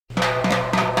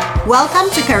Welcome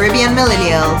to Caribbean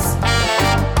Millennials.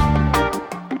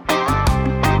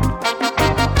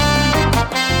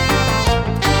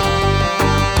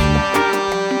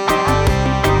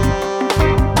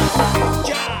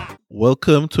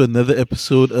 Welcome to another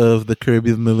episode of the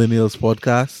Caribbean Millennials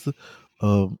podcast.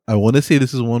 I want to say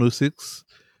this is 106.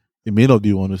 It may not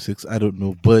be 106. I don't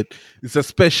know, but it's a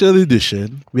special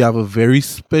edition. We have a very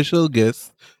special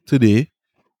guest today.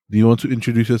 Do you want to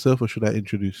introduce yourself, or should I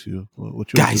introduce you?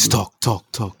 What you want Guys, to do? talk.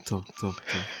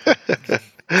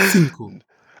 Cinco.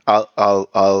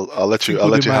 I'll let you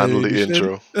Cinco de you Mayo handle the edition.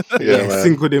 intro. Yeah, Yes, man.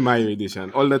 Cinco de Mayo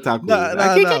edition. All the tacos. Nah.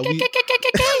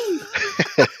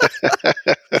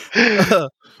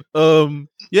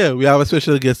 Yeah, we have a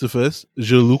special guest with us,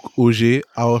 Jean-Luc Auger,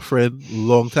 our friend,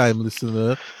 long-time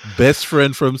listener, best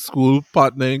friend from school,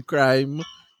 partner in crime.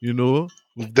 You know,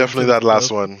 we've done Definitely some that last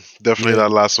stuff. one. Definitely Yeah.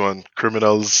 that last one.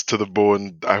 Criminals to the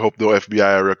bone. I hope the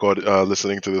FBI are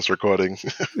listening to this recording.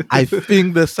 I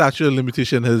think the statute of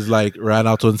limitation has ran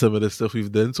out on some of the stuff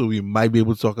we've done, so we might be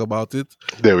able to talk about it.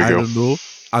 There we I go. don't know.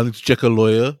 I'll need to check a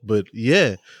lawyer, but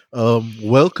yeah.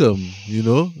 Welcome,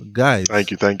 guys.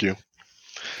 Thank you.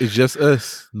 It's just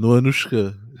us. No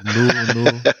Anushka.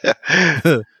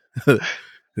 No.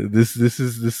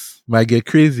 This might get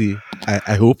crazy.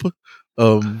 I hope.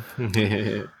 How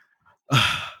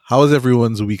was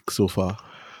everyone's week so far?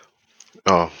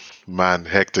 Oh man,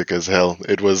 hectic as hell.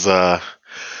 It was a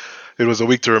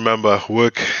week to remember.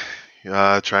 Work,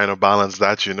 trying to balance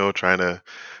that, trying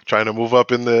to move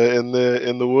up in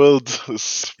the world.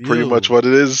 It's pretty Yo. much what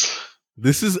it is.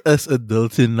 This is us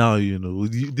adulting now,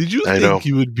 Did you I think know.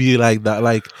 you would be like that?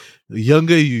 Like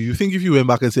younger you think if you went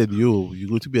back and said, yo, you're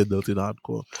going to be adulting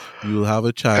hardcore, you'll have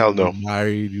a child, Hell no. you'll be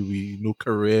married, you'll be no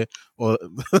career or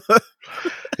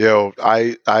Yo,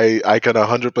 I can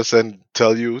 100%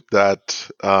 tell you that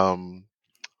Form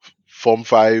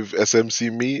 5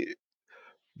 SMC me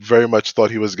very much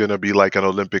thought he was going to be like an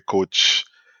Olympic coach,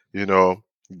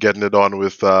 getting it on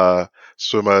with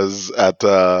swimmers at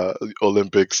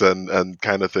Olympics and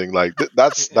kind of thing. Like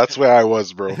that's where I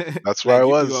was, bro. That's where I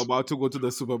was. You're about to go to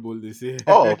the Super Bowl this year.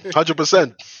 Oh,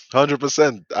 100%.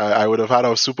 100%. I would have had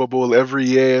a Super Bowl every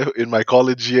year in my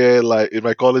college year, like in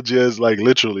my college years, like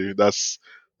literally. That's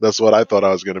what I thought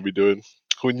I was gonna be doing.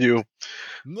 Who knew?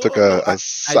 Took a I feel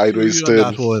sideways you on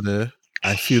that turn. one.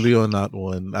 I feel you on that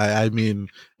one. I mean,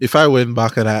 if I went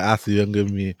back and I asked the younger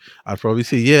me, I'd probably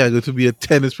say, yeah, I'm going to be a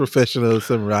tennis professional,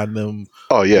 some random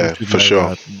Oh yeah, bullshit for like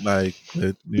sure. that.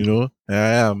 But, I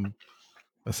am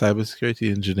a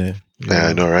cybersecurity engineer. Yeah,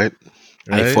 I know, right?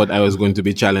 I Right? thought I was going to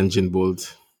be challenging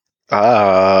Bolt.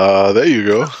 Ah, there you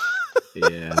go.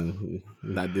 Yeah, and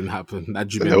that didn't happen. That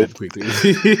dream Nope. ended quickly.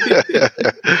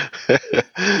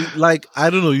 I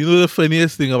don't know. The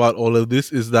funniest thing about all of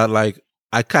this is that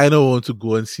I kind of want to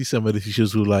go and see some of the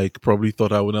teachers who probably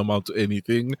thought I wouldn't amount to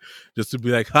anything, just to be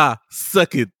like, "Ha,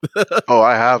 suck it." Oh,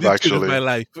 I have This kid is actually. my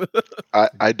life.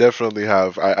 I definitely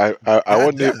have. I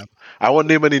won't name Goddamn. I won't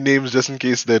name any names just in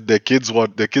case that their kids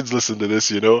listen to this,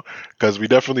 because we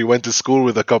definitely went to school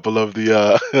with a couple of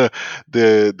the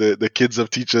the kids of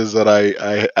teachers that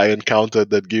I encountered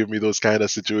that gave me those kind of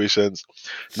situations.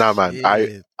 Nah, man,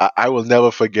 Shit. I will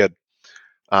never forget.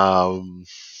 Um,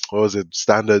 what was it?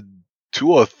 Standard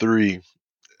 2 or 3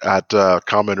 at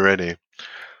Carmen Rene.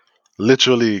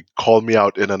 Literally called me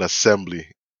out in an assembly,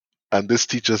 and this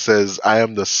teacher says I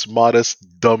am the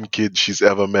smartest dumb kid she's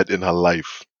ever met in her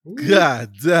life.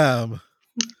 God damn.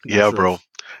 Yeah, That's bro. rough.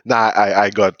 Nah, I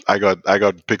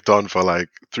got picked on for like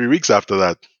 3 weeks after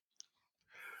that.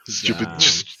 Stupid, Damn.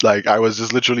 just, like I was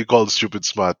just literally called stupid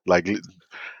smart. Like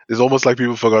it's almost like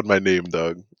people forgot my name,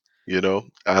 dog. And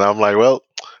I'm like, well,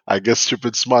 I guess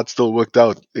stupid smart still worked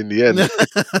out in the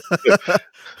end.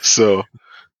 So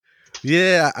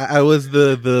Yeah, I was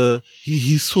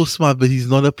he's so smart, but he's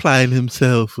not applying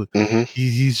himself. mhm.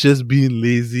 He's just being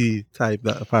lazy type.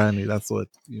 That apparently that's what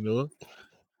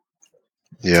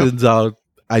Yeah, turns out.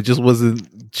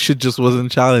 Shit just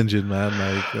wasn't challenging, man.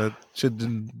 Like that shit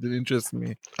didn't interest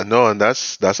me. no, and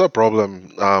that's a problem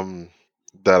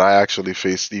that I actually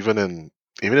faced even in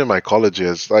my college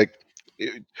years. Like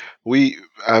it-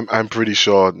 I'm pretty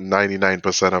sure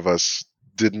 99% of us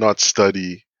did not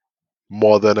study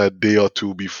more than a day or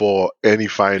two before any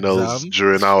finals Exams,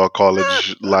 during our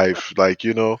college life.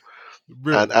 And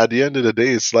bro. at the end of the day,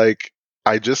 it's like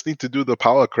I just need to do the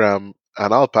power cram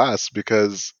and I'll pass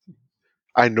because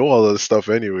I know all of this stuff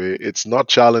anyway. It's not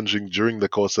challenging during the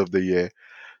course of the year.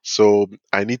 So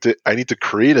I need to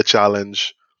create a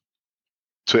challenge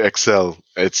to excel.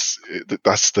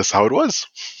 That's how it was.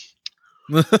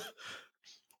 um,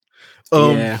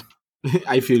 Yeah.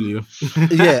 I feel you.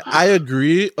 Yeah, I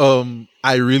agree.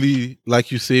 I really,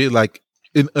 like you say, like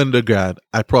in undergrad,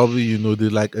 I probably,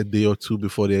 did like a day or two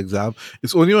before the exam.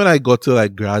 It's only when I got to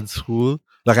like grad school,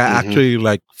 like I actually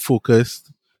like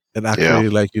focused and Yeah. actually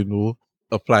like,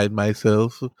 applied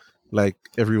myself like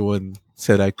everyone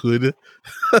said I could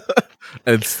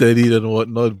and studied and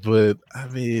whatnot. But I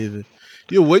mean,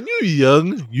 when you're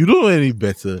young, you don't know any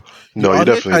better. No, You're you out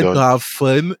here definitely trying to don't. have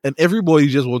fun, and everybody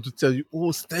just wants to tell you,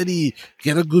 "Oh, study,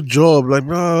 get a good job," like,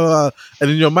 blah, blah, blah. And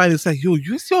in your mind, it's like, "Yo,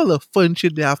 you see all the fun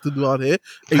shit they have to do out here,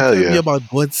 and you Hell telling me yeah. about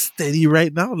going steady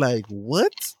right now? Like,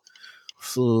 what?"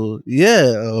 So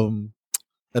yeah,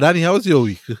 Danny, how was your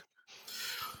week?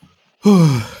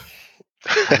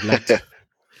 I'd like to,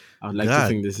 I would like to God,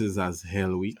 think this is as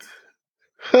hell week.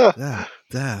 God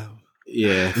damn,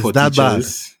 Yeah, it's for that bad.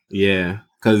 teachers. Yeah,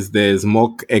 because there's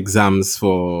mock exams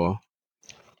for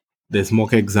Form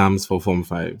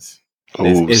 5s. There's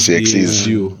Oh, SBA is CXEs.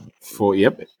 due for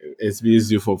SBA is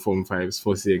due for Form 5s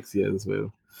for CXE as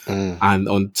well. Mm. And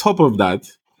on top of that,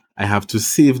 I have to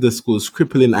save the school's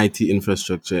crippling IT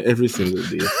infrastructure every single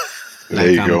day. There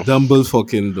Like you I'm go.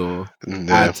 Dumbledore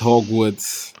Yeah. at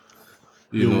Hogwarts,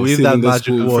 You wave that saving the magic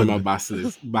school from a wand.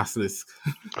 basilisk.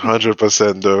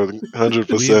 100%, though. Wave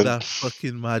 100%. that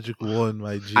fucking magic wand,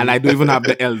 my G. And I don't even have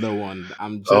the Elder Wand.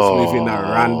 I'm just waving a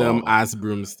random ass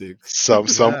broomstick. Some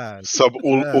God,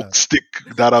 old damn. oak stick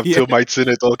that have Yeah. termites in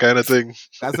it, all kind of thing.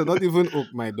 That's not even oak,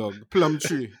 my dog. Plum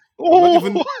tree.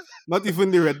 Oh, Not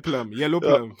even the red plum. Yellow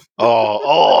plum.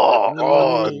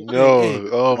 oh Hey, no!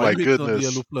 Oh why my you hating on the yellow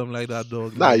goodness! plum like that,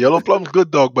 dog? Nah, Like, yellow plum's good,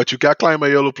 dog, but you can't climb a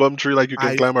yellow plum tree like you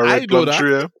can climb a I red know plum that.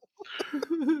 tree. Eh?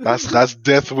 That's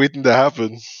death waiting to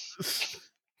happen.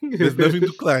 There's nothing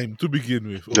to climb to begin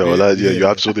with. No, Okay, yeah, you're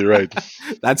absolutely right.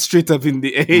 That's straight up in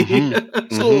the air.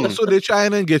 Mm-hmm. So they're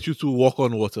trying to get you to walk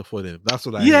on water for them. That's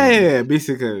what I Yeah, heard.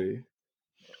 basically.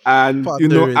 And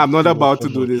Partnering I'm not to walk about to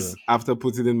on do water. this after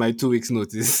putting in my 2 weeks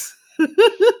notice.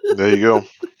 There you go.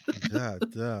 God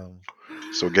damn.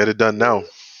 So get it done now.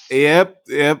 Yep.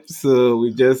 So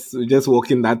we just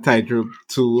walking that tightrope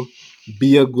to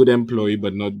be a good employee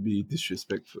but not be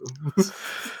disrespectful.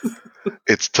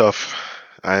 It's tough.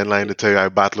 I ain't lying to tell you, I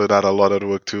battle that a lot at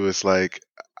work too. It's like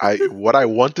what I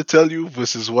want to tell you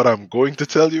versus what I'm going to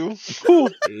tell you. Whew.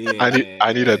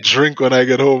 I need a drink when I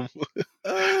get home.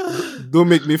 Don't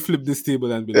make me flip this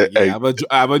table and be like, yeah,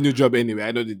 I have a new job anyway.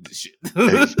 I don't need this shit.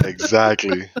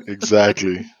 Exactly.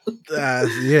 I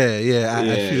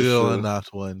feel you on that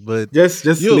one. But just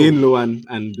laying low and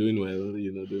doing well,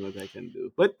 doing what I can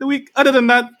do. But the week, other than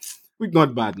that, week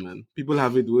not bad, man. People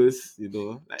have it worse,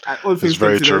 Like, all things It's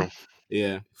very considered, true.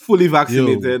 Yeah, fully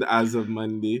vaccinated as of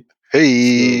Monday.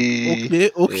 Hey. So,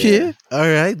 okay. Yeah. All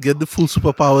right. Get the full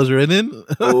superpowers running.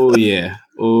 Oh yeah.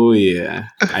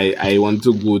 I want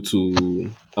to go to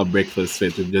a breakfast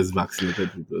fete with just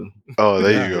vaccinated people. Oh,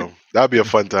 there you go. That'd be a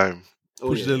fun time.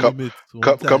 Push the Come, limit.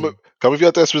 come with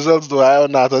your test results, though. I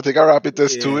don't know. I'll take a rapid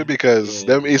test too, because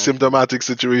them asymptomatic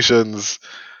situations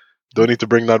don't need to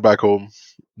bring that back home.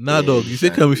 Nah, dog. You say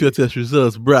come with your test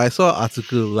results, bro. I saw an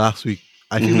article last week.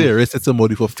 I think they arrested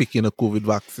somebody for faking a COVID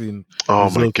vaccine. Oh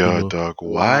my god, dog!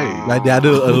 Why? Like they had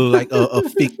a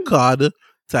fake card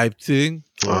type thing.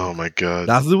 Oh my god!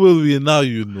 That's the way we are now,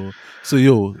 So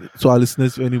to our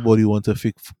listeners, if anybody wants a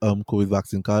fake COVID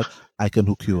vaccine card, I can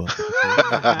hook you up. Okay?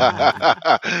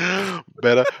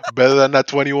 better than that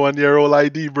 21-year-old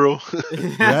ID, bro.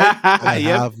 Right? I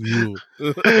have you.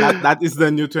 That is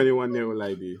the new 21-year-old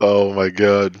ID. Oh my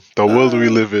god, the world we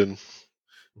live in.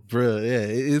 Bro, yeah,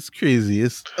 it's crazy.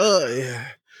 It's yeah.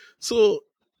 So,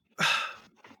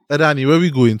 Adani, where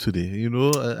we going today?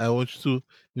 I want you to,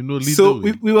 lead so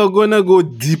the way. we were gonna go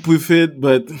deep with it,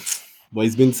 but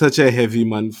it's been such a heavy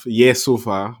month. So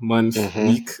far,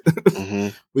 week.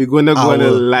 We're gonna go a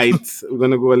little light. We're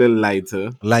gonna go a little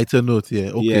lighter. Lighter note, yeah.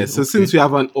 Okay. Yeah. So since we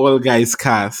have an all guys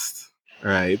cast,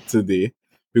 right, today,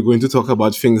 we're going to talk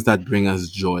about things that bring us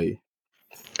joy.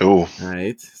 Oh,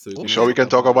 right. So sure, we can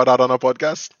talk about that on a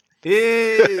podcast.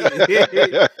 Hey.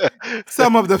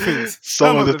 Some of the things.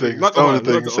 Some of the things. Not all.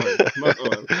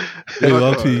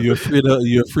 You're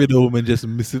afraid of women just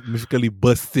mythically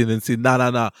bust in and say,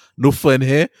 nah, no fun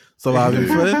here. So I'm having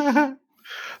fun.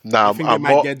 Nah, I think they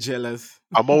might get jealous.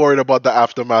 I'm more worried about the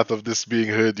aftermath of this being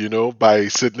heard, by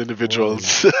certain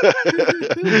individuals.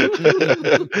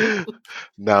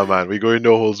 Nah, man, we're going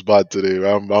no holds barred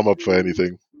today. I'm up for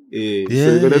anything. So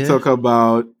we're going to talk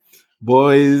about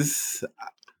boys,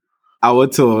 our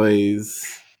toys,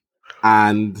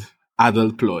 and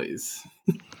adult ploys.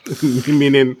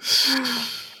 Meaning,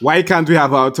 why can't we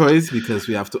have our toys? Because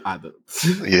we have to adults.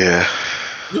 Yeah.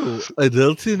 Yo,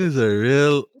 adulting is a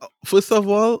real. First of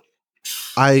all,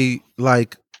 I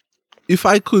like. If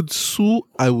I could sue,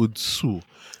 I would sue.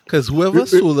 Because whoever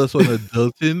sold us on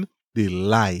adulting, they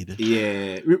lied.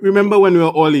 Yeah. Remember when we were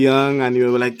all young and you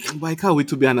were like, why can't wait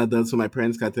to be an adult so my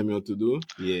parents can tell me what to do?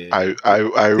 Yeah.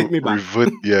 I Take me back.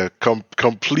 revert,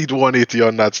 complete 180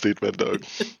 on that statement, dog.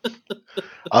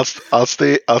 I'll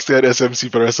stay at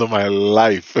SMC for the rest of my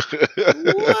life.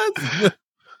 What?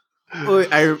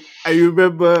 Oh, I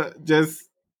remember just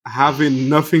having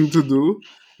nothing to do.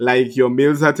 Like your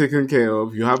meals are taken care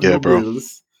of. You have Yeah, no bro.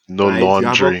 bills. No right? You have a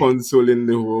laundry. console in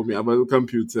the home. You have a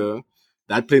computer.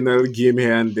 That playing a little game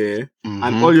here and there. Mhm.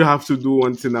 And all you have to do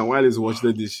once in a while is wash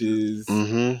the dishes,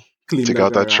 clean Take the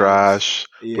out the garage. trash,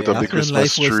 put up the That's when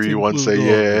Christmas life was tree once a simple,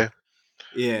 year.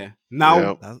 Yeah. Now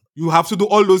Yeah. you have to do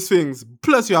all those things.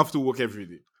 Plus you have to work every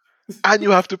day. And you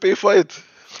have to pay for it.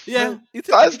 Yeah.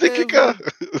 That's the kicker.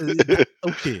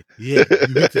 Okay, yeah,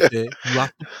 you hit it there. You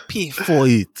have to pay for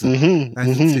it.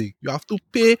 That's the thing. You have to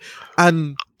pay,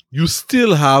 and you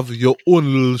still have your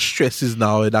own little stresses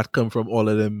now that come from all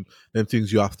of them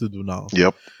things you have to do now.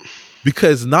 Yep.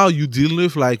 Because now you dealing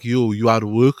with like, yo, you at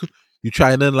work, you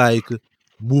trying to like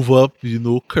move up,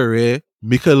 career,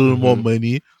 make a little more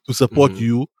money to support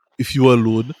you if you're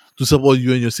alone, to support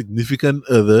you and your significant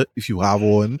other if you have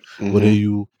one, whether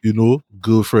you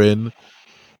girlfriend,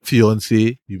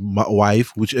 fiance,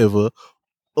 wife, whichever,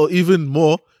 or even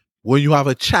more when you have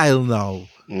a child now.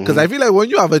 Because I feel like when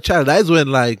you have a child, that is when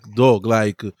like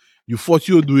you thought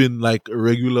you were doing like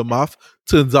regular math.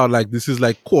 Turns out like this is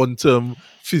like quantum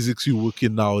physics you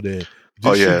working now there.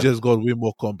 This shit just got way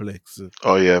more complex.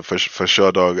 Oh yeah, for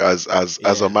sure, dog. As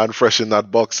a man fresh in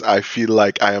that box, I feel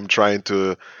like I am trying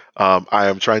to lead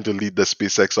the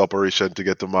SpaceX operation to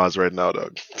get to Mars right now,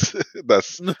 dog.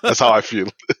 That's how I feel.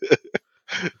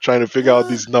 Trying to figure out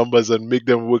these numbers and make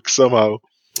them work somehow.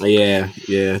 Yeah.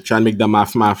 Try and make the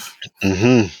math.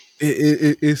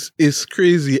 It's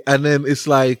crazy, and then it's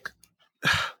like,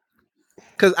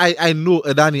 because I know,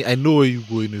 Adani, I know where you're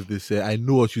going with this. I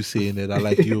know what you're saying there. That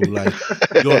like you like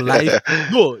your life.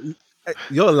 No,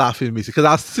 you're laughing me because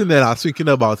I was sitting there and I was thinking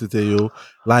about it.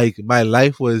 Like my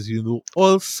life was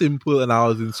all simple, and I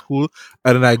was in school,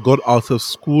 and then I got out of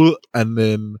school, and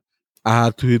then I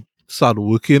had to start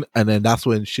working, and then that's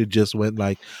when shit just went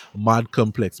like mad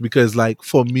complex. Because like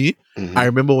for me, I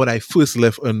remember when I first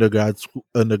left undergrad,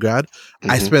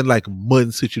 I spent like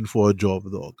months searching for a job,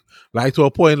 dog. Like to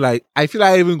a point, like I feel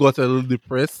I even got a little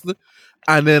depressed,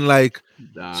 and then like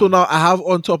so now I have,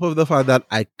 on top of the fact that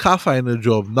I can't find a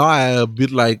job, now I am a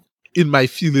bit like in my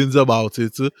feelings about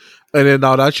it, and then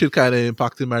now that shit kind of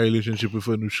impacted my relationship with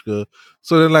Anushka.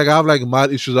 So then like I have like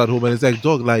mad issues at home, and it's like,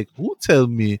 dog, like who tell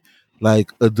me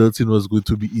like adulting was going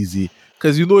to be easy?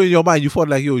 Because in your mind you thought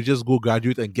like, yo, just go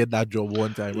graduate and get that job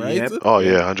one time, right? Yep. Oh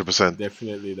yeah, 100%.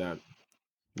 Definitely that.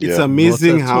 Yeah. It's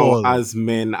amazing Not at how all. as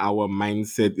men our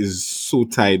mindset is so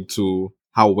tied to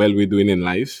how well we're doing in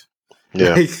life.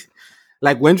 Yeah.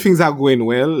 Like when things are going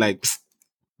well, like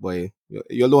boy,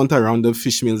 you're the one to round up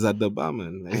fish meals at the bar,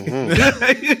 man.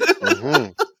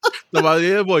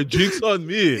 Yeah, boy, drinks on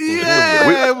me.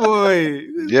 Yeah, boy.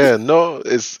 Yeah, no,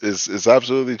 it's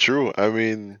absolutely true. I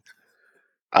mean,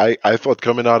 I thought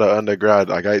coming out of undergrad,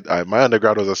 like my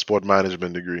undergrad was a sport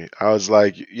management degree. I was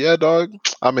like, yeah, dog,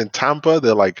 I'm in Tampa.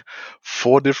 There are like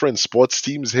 4 different sports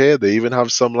teams here. They even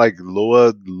have some like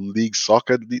lower league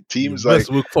soccer teams. You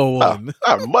must work for one.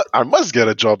 I must get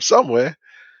a job somewhere.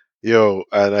 Yo,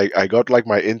 and I got like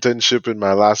my internship in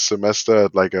my last semester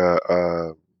at like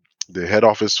the head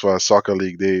office for a soccer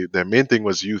league. Their main thing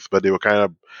was youth, but they were kind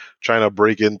of trying to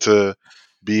break into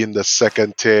being the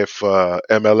second tier for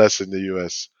MLS in the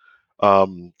US.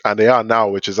 And they are now,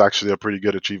 which is actually a pretty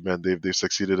good achievement. They've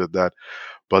succeeded at that.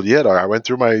 But yeah, I went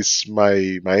through my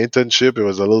internship. It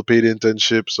was a little paid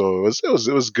internship, so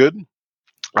it was good.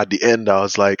 At the end, I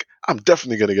was like, I'm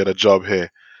definitely gonna get a job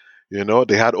here.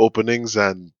 They had openings,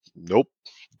 and nope,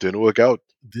 didn't work out.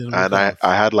 I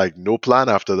had like no plan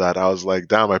after that. I was like,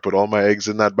 damn, I put all my eggs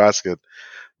in that basket.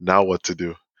 Now what to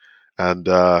do? And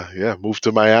moved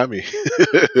to Miami.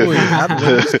 Wait,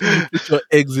 you put your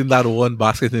eggs in that one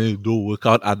basket and it don't work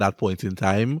out at that point in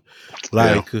time,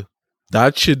 like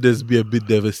that should just be a bit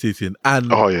devastating.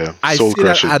 And oh yeah, I soul say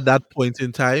crushing. that at that point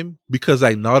in time because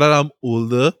like now that I'm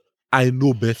older, I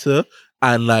know better,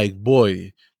 and like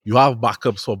boy, you have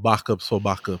backups for backups for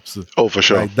backups. Oh, for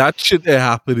sure. Like that shit ain't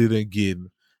happening again,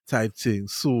 type thing.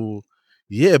 So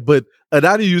Yeah, but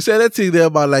Adani, you said that thing there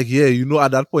about like, yeah, you know,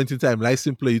 at that point in time, like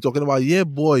simply you're talking about, yeah,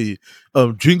 boy,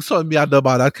 drinks on me at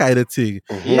about that kind of thing.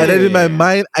 Yeah. And then in my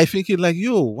mind, I thinking like,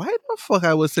 yo, why the fuck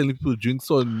I was telling people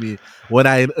drinks on me when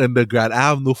I in undergrad? I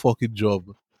have no fucking job.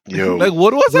 Yo. Like,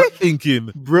 what was I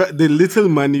thinking? Bro, the little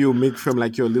money you make from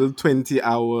like your little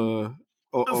 20-hour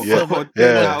or 10-hour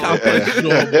job,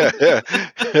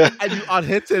 and you out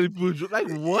here telling people like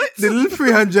what? The little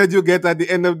 300 you get at the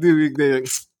end of the week, there.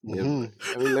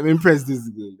 Let me impress this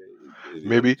girl.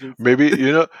 Maybe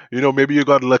you know maybe you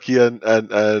got lucky and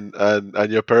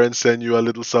your parents send you a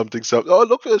little something. Oh,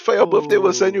 look, for your birthday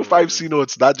we'll send you 5 C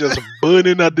notes. That just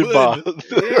burning at the bar.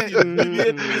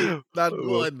 That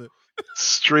one.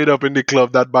 Straight up in the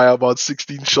club that buy about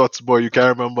 16 shots, boy. You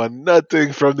can't remember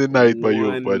nothing from the night,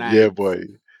 yeah, boy.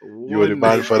 You were the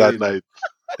man for that night.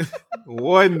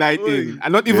 One night in.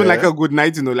 And not even like a good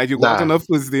night, you know, like you go out on a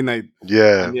Thursday night.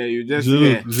 Yeah. And you just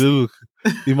look.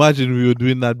 Imagine we were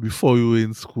doing that before we were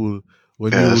in school.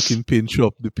 When you were working paint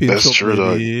shop. The paint That's shop. True,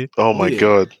 dog. Oh my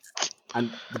god.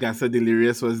 And Gangster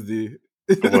Delirious was the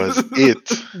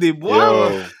the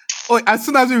boy. Oh, as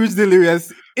soon as we reached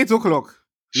Delirious, 8 o'clock.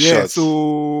 Yeah,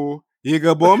 so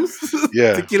Jaeger bombs.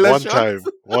 Yeah, tequila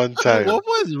one time. What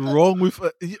was wrong with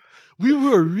we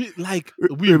were we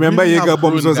remember really Jaeger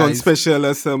bombs was guys. on special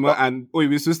last summer, and we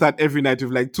used to start every night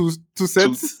with like two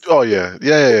sets. Yeah.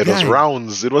 It was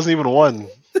rounds. It wasn't even one.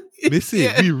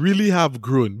 Listen, we really have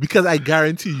grown because I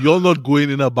guarantee you're not going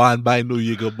in a bar and buying no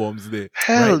Jaeger bombs there.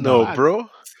 Hell right no, now. Bro.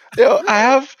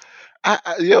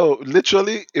 Yo,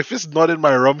 literally, if it's not in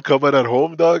my rum cupboard at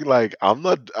home, dog, like I'm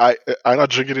not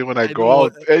drinking it when I go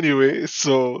out anyway.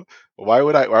 So why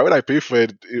would I pay for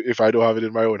it if I don't have it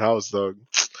in my own house, dog?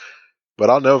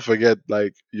 But I'll never forget,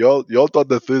 like y'all thought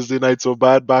the Thursday night so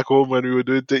bad back home when we were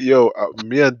doing it.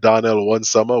 Me and Donnell one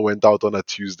summer went out on a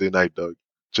Tuesday night, dog.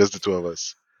 Just the two of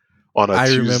us on a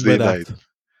Tuesday night.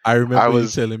 I remember you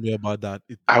telling me about that.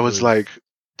 I was like,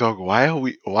 dog, why are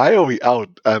we out?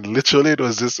 And literally, it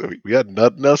was just we had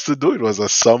nothing else to do. It was a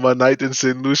summer night in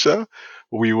St. Lucia.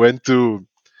 We went to.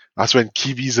 That's when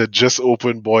Kiwi's had just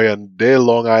opened, boy, and their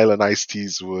Long Island iced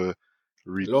teas were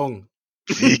ridiculously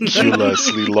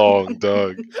long,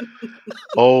 dog.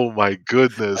 Oh my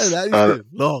goodness,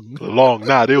 long.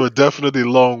 Nah, they were definitely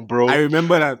long, bro. I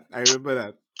remember that.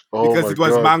 Because it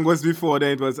was mangoes before,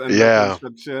 then it was under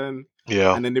construction.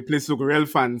 Yeah, and then the place looked real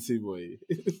fancy, boy.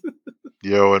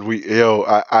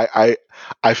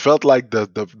 I felt like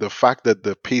the fact that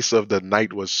the pace of the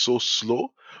night was so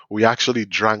slow, we actually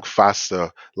drank faster.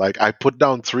 Like I put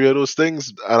down 3 of those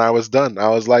things and I was done. I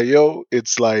was like, yo,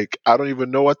 it's like I don't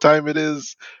even know what time it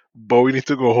is, but we need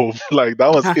to go home. Like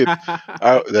that was it.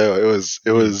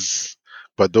 It was.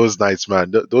 But those nights,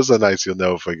 man, those are nights you'll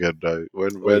never forget. Right?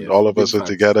 When all of us were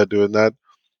together doing that.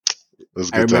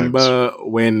 I remember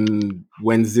when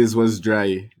Wednesdays was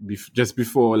dry, just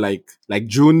before like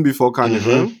June before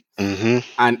Carnival,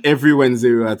 and every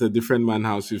Wednesday we were at a different man's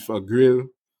house with a grill,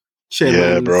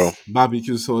 chairman's,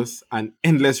 barbecue sauce, and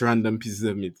endless random pieces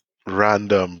of meat.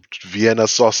 Random Vienna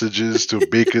sausages to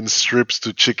bacon strips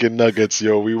to chicken nuggets.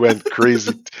 Yo, we went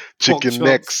crazy. Chicken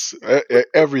necks,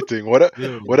 everything.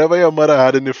 Whatever your mother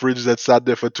had in the fridge that sat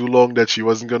there for too long that she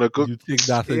wasn't gonna cook. You take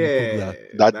that and you cook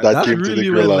that. That came really to the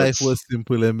grill. When life was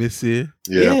simple, let me say.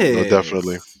 Yeah, no,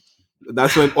 definitely.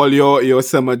 That's when all your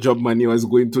summer job money was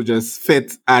going to just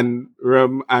fit and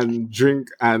rum and drink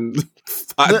and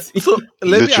party. So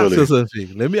let me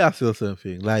ask you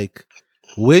something. Like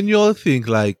when you think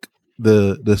like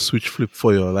the switch flip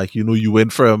for you, like you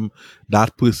went from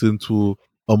that person to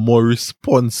a more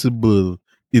responsible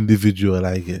individual,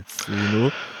 I guess.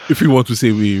 If you want to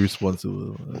say we're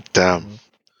responsible. Damn.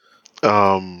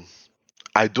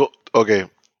 I don't. Okay.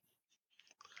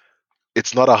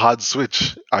 It's not a hard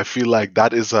switch. I feel like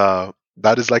that is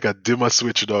like a dimmer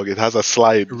switch, dog. It has a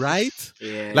slide, right?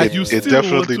 Yeah, like it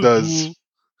definitely does.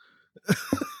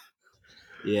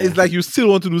 Yeah. It's like you still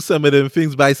want to do some of them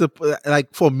things, but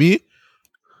like for me,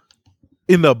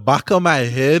 in the back of my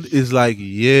head, is like,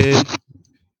 yeah,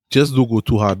 just don't go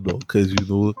too hard, dog, because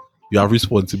you have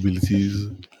responsibilities.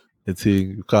 And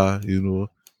thing you can't,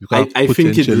 I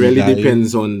think it really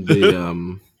depends on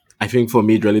the. I think for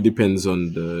me, it really depends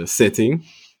on the setting.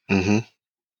 Mm-hmm.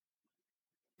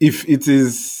 If it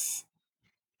is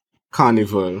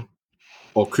Carnival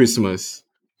or Christmas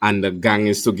and the gang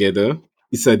is together,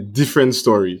 it's a different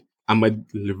story. I'm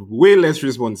way less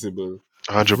responsible.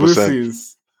 100%.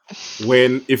 Versus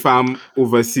if I'm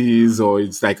overseas or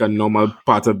it's like a normal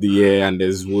part of the year and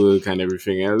there's work and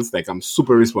everything else, like I'm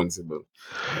super responsible.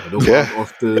 I don't go out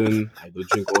often. I don't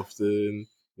drink often.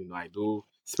 I do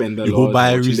spend a You go lot, by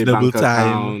a watching the reasonable bank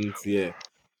time. account. Yeah.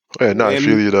 Yeah, no, I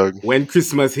feel you, dog. When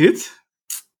Christmas hit,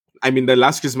 I mean, the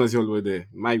last Christmas you all were there.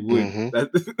 My word.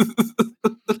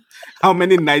 How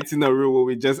many nights in a row were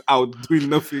we just out doing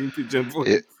nothing, pigeon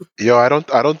points? Yo, I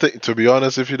don't think, to be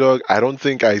honest with you, dog, I don't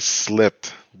think I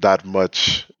slept that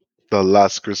much the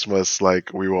last Christmas,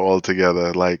 like we were all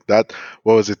together. Like that,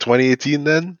 what was it, 2018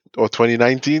 then? Or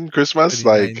 2019 Christmas?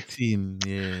 Like 2019,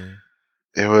 yeah.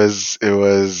 that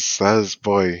was,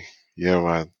 boy, yeah,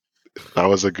 man. That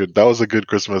was a good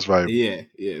Christmas vibe.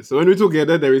 Yeah. So when we're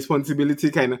together, the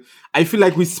responsibility I feel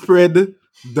like we spread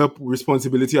the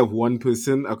responsibility of one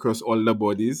person across all the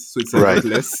bodies, so it's a lot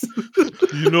less.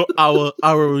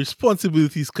 Our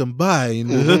responsibilities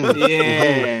combined.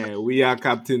 Yeah, we are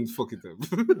Captain Fuck It Up.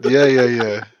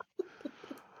 Yeah.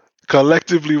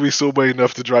 Collectively, we sober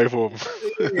enough to drive home.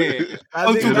 Yeah.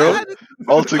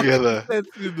 All together.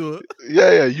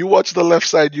 Yeah. You watch the left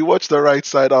side, you watch the right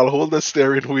side. I'll hold the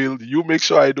steering wheel. You make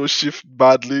sure I don't shift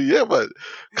badly. Yeah, but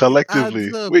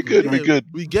collectively, we're good. Yeah. We're good.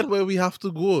 We get where we have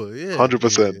to go. Yeah,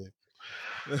 100%.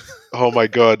 Yeah. Oh my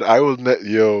God, I will.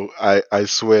 I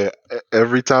swear.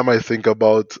 Every time I think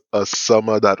about a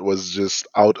summer that was just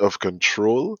out of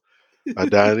control,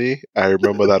 Adani, I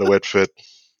remember that wet fit.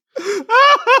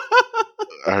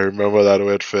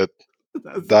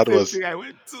 That's That the was same thing I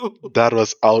went to. That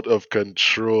was out of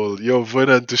control. Yo,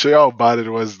 Vernon, to show you how bad it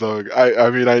was, dog. I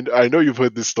mean, I know you've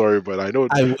heard this story, but I know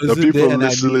I the wasn't people there and I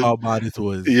knew listening. how bad it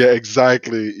was. Yeah,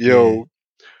 exactly. Yo,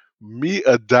 me,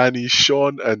 Adani,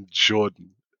 Sean, and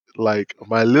Jordan, like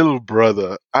my little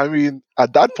brother. I mean,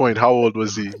 at that point, how old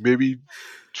was he? Maybe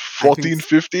 14,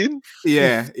 15?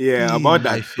 Yeah, about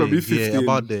that. I Probably think. 15. Yeah,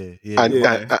 about there. Yeah, And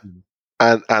about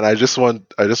and I just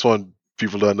want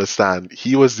people to understand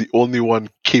he was the only one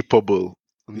capable,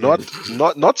 not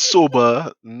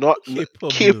sober, not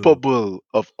capable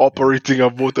of operating a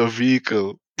motor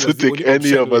vehicle to Was the take only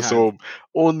any option of we us had. home.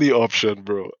 Only option,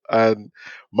 bro. And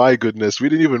my goodness, we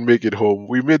didn't even make it home.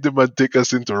 We made the man take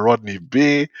us into Rodney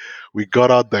Bay. We got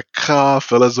out the car.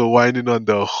 Fellas were winding on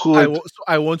the hood.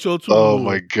 I want you all to Oh know.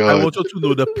 my God. I want you to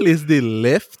know the place they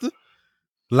left.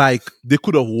 Like they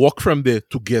could have walked from there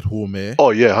to get home, eh? Oh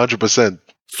yeah, 100%.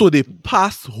 So they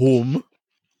passed home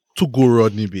to go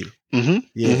Rodney Bay.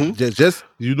 Mm-hmm. Just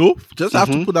have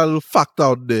to put that little fact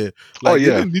out there. Like they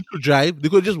didn't need to drive; they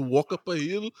could just walk up a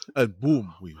hill and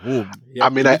boom, we home. Yeah, I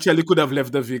mean, I literally could have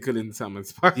left the vehicle in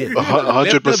Salmons Park. Yeah,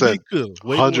 100%,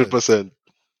 100%.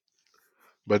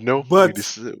 But no,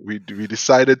 we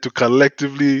decided to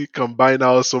collectively combine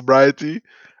our sobriety,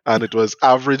 and it was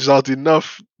averaged out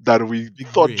enough that we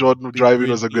thought Jordan driving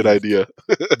was a good idea.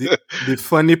 The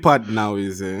funny part now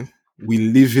is we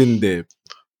live in there,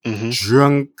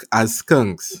 drunk as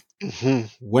skunks.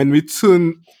 When we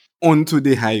turn onto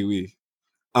the highway,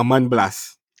 a man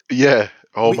blast. Yeah.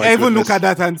 Oh my even goodness. look at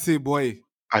that and say, boy,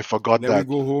 I forgot let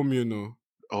me go home, you know.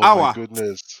 Oh my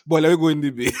goodness. Boy, let me go in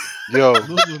the bay. Yo.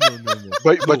 No.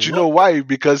 But you know why?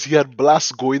 Because he had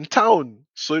blast going town.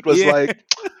 So it was like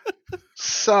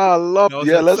salop.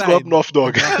 Yeah, let's go up north,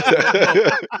 dog.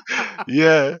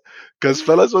 Yeah. Because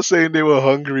fellas were saying they were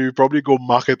hungry, probably go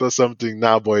market or something.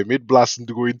 Nah, boy, made blasting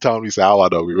to go in town. We say,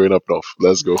 dog, we're going up north.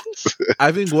 Let's go.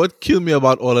 I think what killed me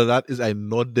about all of that is I'm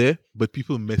not there, but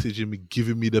people messaging me,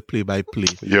 giving me the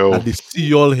play-by-play. Yo. And they see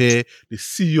y'all here, they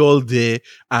see y'all there,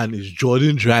 and it's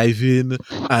Jordan driving,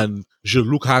 and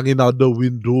Jean-Luc hanging out the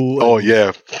window. Oh,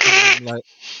 yeah.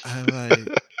 I'm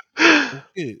like,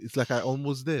 okay, it's like I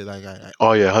almost there. Like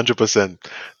Oh yeah, 100%.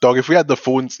 Dog, if we had the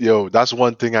phones, yo, that's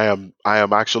one thing I am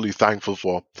actually thankful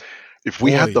for. If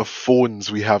we had the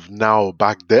phones we have now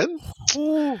back then,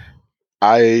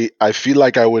 I feel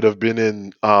like I would have been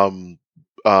in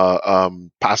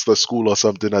pastor school or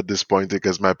something at this point,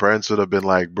 because my parents would have been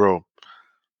like, bro,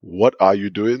 what are you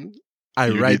doing?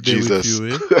 I'm right there with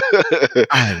you.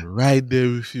 I'm right there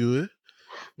with you.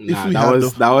 Nah,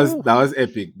 that was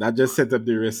epic. That just set up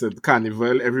the rest of the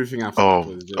carnival. Everything after that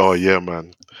was just... Oh yeah,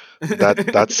 man.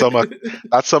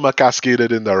 That summer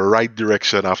cascaded in the right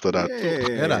direction after that.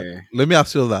 Yeah. Let me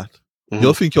ask you that.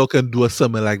 You think y'all can do a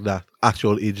summer like that at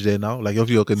your age there now? Like, if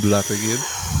y'all can do that again?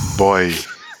 Boy.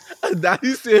 And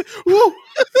Daddy say, woo!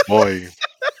 Boy.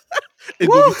 It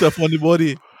will be tough on the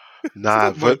body.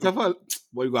 Nah, but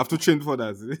you have to train for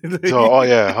that. So,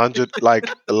 100.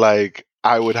 Like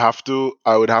I would have to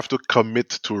commit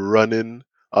to running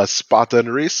a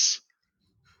Spartan race,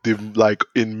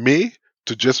 in May,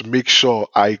 to just make sure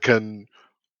I can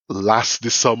last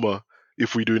this summer.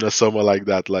 If we're doing a summer like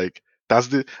that, like that's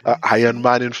the Iron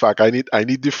Man. In fact, I need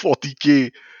the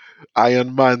 40K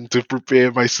Iron Man to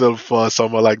prepare myself for a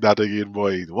summer like that again,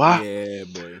 boy. What? Yeah,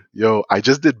 boy. Yo, I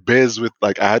just did biz with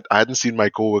like I hadn't seen my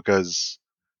coworkers,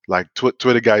 like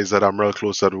Twitter guys that I'm real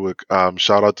close at work.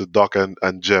 Shout out to Doc and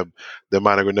Jeb. The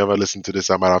man I would never listen to this.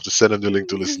 I might have to send him the link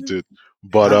to listen to it.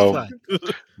 But That's fine.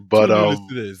 but To new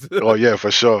listeners. oh yeah,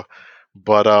 for sure.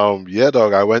 But yeah,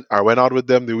 dog. I went out with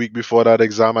them the week before that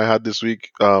exam I had this week.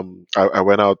 I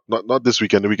went out not this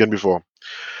weekend, the weekend before,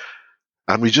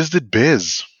 and we just did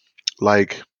biz,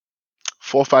 like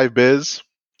 4 or 5 beers,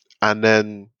 and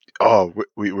then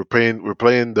we're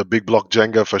playing the big block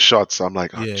Jenga for shots. I'm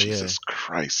like, oh Yeah, yeah. Jesus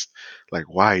Christ, like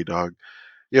why, dog?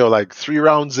 Yo, like 3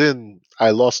 rounds in,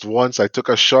 I lost once. I took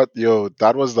a shot. Yo,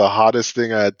 that was the hardest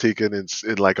thing I had taken in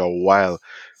like a while.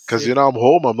 Cause Sick. I'm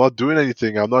home. I'm not doing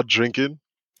anything. I'm not drinking.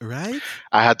 Right?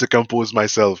 I had to compose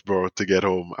myself, bro, to get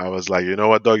home. I was like, you know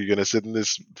what, dog? You're gonna sit in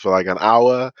this for like an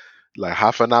hour, like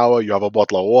half an hour. You have a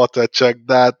bottle of water. Check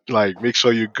that. Like, make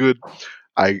sure you're good.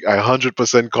 I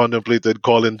 100% contemplated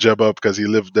calling Jeb up because he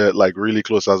lived there like really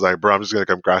close. I was like, bro, I'm just gonna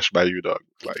come crash by you, dog.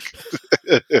 Like,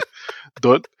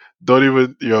 don't don't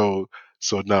even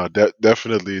So now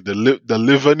definitely the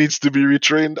liver needs to be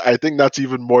retrained. I think that's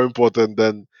even more important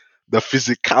than the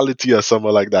physicality of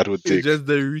someone like that would It's take. just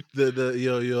the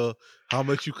your how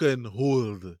much you can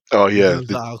hold Oh in yeah,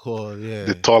 terms of alcohol.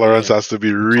 the Yeah, tolerance Yeah. has to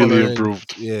be the really tolerance.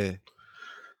 improved. Yeah,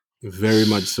 Very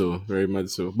much so. Very much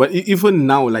so. But even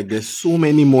now, like there's so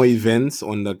many more events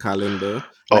on the calendar.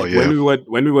 Oh Like when yeah.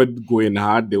 we were going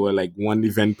hard, they were like one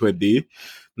event per day.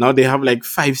 Now they have like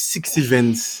 5, 6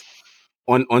 events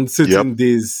on Yep. certain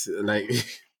days. Like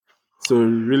so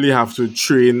you really have to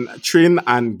train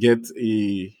and get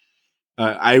a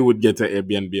I would get an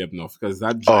Airbnb up north because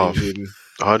that Oh, driving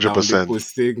hundred down the percent.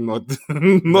 coast thing not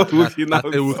not working that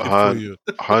out. ain't working for you.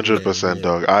 Hundred Yeah, percent, yeah,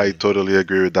 dog. I yeah. totally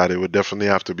agree with that. It would definitely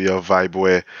have to be a vibe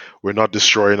where we're not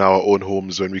destroying our own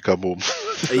homes when we come home.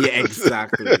 Yeah,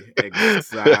 exactly,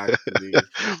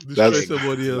 Destroy That's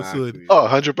somebody else would. exactly.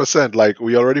 100%. Like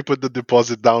we already put the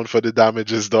deposit down for the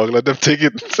damages, dog. Let them take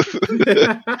it.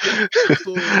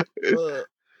 So,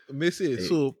 Missy,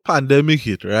 so pandemic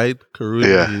hit, right? Corona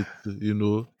Yeah. hit.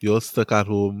 You're stuck at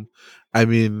home. I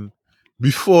mean,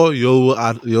 before you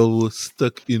were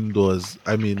stuck indoors.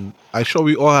 I mean, I sure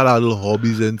we all had our little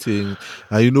hobbies and things,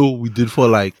 and we did for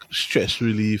like stress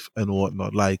relief and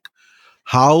whatnot.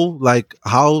 How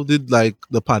did like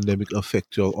the pandemic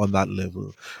affect you on that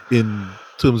level in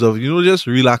terms of just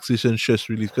relaxation, stress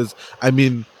relief? Because I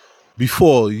mean,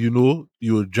 before you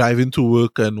were driving to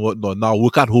work and whatnot. Now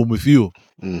work at home with you.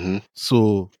 hmm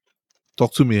So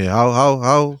talk to me.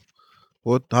 How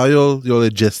y'all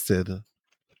adjusted?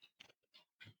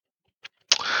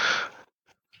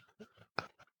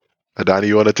 Danny,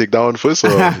 you want to take that one first,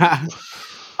 or?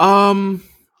 um,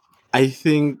 I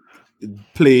think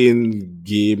playing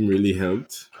game really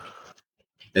helped,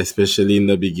 especially in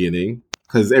the beginning,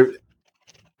 because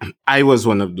I was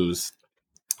one of those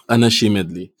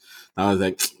unashamedly. I was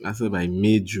like, I said by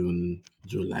May, June,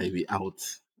 July, we out.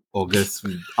 August,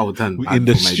 we out and We in bad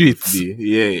the for my streets. birthday.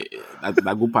 Yeah,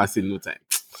 that go past in no time.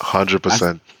 Hundred That's,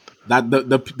 percent. that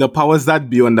the powers that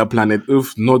be on the planet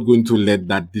Earth not going to let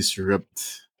that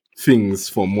disrupt things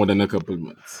for more than a couple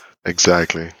months.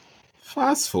 Exactly.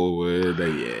 Fast forward a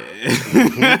year.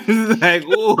 Mhm. It's like,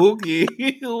 oh, okay.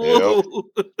 Yep. Whoa.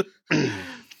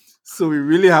 So we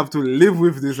really have to live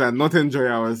with this and not enjoy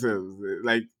ourselves.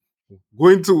 Like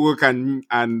going to work and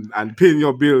paying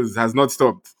your bills has not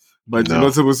stopped, but you're No.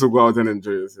 not supposed to go out and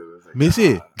enjoy yourself. It's like,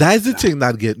 Missy, that's the thing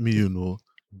that get me.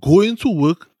 Going to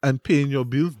work and paying your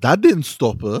bills, that didn't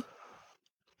stop her.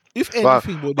 If But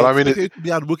anything, but they but I mean, expect you to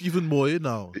be at work even more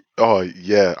now. oh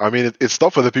yeah. I mean, it's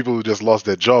tough for the people who just lost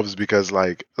their jobs because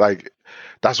like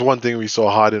that's one thing we saw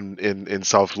hard in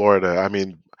South Florida. I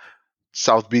mean,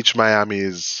 South Beach, Miami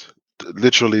is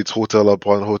literally it's hotel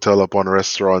upon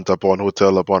restaurant upon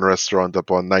hotel upon restaurant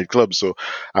upon nightclub. So,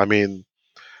 I mean,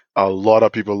 a lot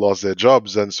of people lost their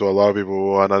jobs, and so a lot of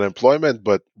people were on unemployment.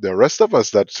 But the rest of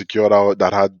us that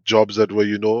had jobs that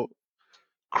were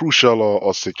crucial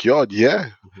or secured, yeah,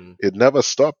 mhm. it never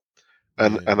stopped.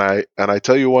 And Yeah. and I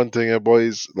tell you one thing,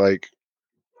 boys, like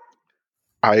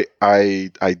I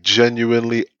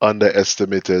genuinely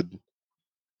underestimated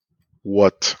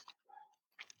what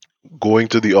going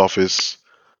to the office,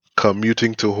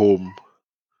 commuting to home,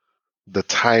 the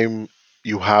time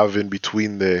you have in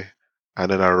between there,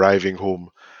 and then arriving home.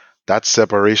 That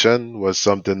separation was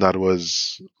something that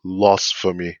was lost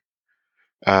for me.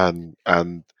 And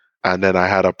then I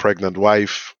had a pregnant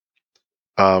wife.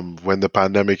 When the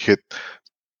pandemic hit,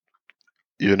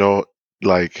 you know,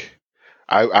 like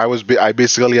I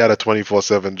basically had a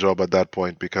 24/7 job at that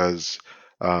point because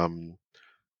Um,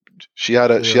 she had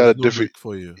So a there she had was a no different break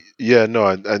for you. yeah, no,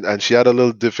 and she had a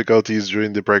little difficulties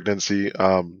during the pregnancy.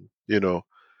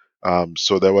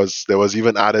 So there was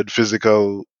even added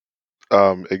physical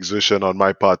exertion on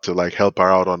my part to like help her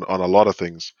out on a lot of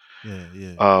things. Yeah,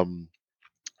 yeah. Um,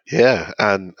 yeah,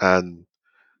 and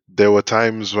there were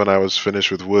times when I was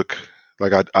finished with work,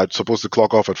 like I'd supposed to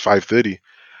clock off at 5:30,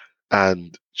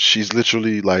 and she's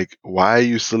literally like, "Why are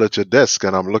you still at your desk?"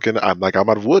 And I'm like, "I'm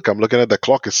at work. I'm looking at the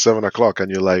clock. It's 7 o'clock."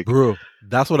 And you're like, Bro,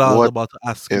 that's what I was "What about to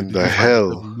ask you. in Did the you find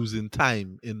yourself hell?" losing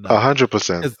time in A that? hundred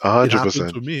percent, Because a it hundred happened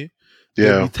percent. to me.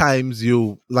 There be Yeah. times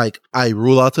you like I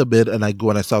roll out of bed and I go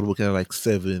and I start working at like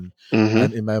 7. Mhm.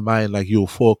 And in my mind, like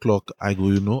 4 o'clock, I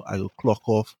go, I go clock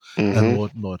off and Mhm.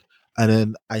 whatnot. And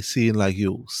then I see in like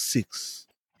 6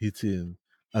 hitting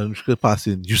and I'm just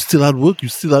passing, you still at work? You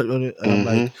still at and I'm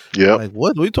like, Mhm. Yep.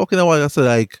 what are you talking about? I said,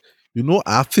 like,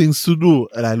 I have things to do.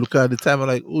 And I look at the time, I'm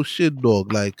like, oh shit,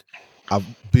 dog. Like, I've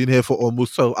been here for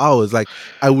almost 12 hours. Like,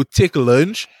 I would take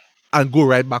lunch and go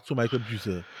right back to my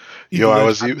computer, eat Yo, I lunch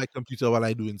was at my computer while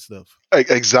I doing stuff.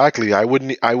 exactly. I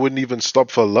wouldn't even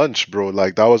stop for lunch, bro.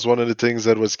 Like that was one of the things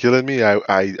that was killing me.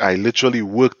 I literally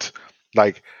worked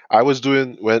like I was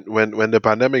doing when the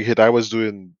pandemic hit, I was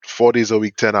doing 4 days a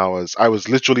week, 10 hours. I was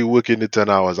literally working the 10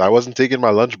 hours. I wasn't taking my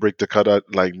lunch break to cut out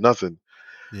like nothing.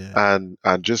 Yeah.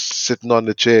 And just sitting on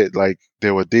the chair, like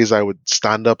there were days I would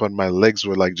stand up and my legs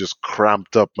were like just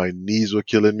cramped up. My knees were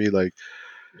killing me. Like,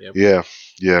 Yep. yeah,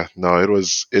 yeah. No, it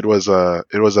was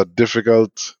a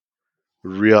difficult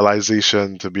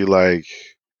realization to be like,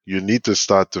 you need to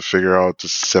start to figure out to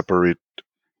separate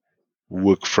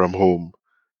work from home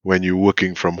when you're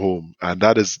working from home. And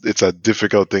it's a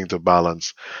difficult thing to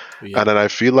balance. And Yep. then I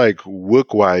feel like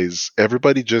work wise,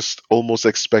 everybody just almost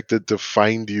expected to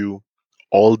find you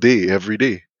all day, every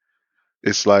day.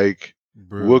 It's like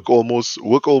Bro. work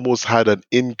almost had an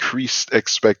increased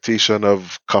expectation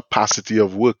of capacity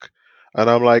of work. And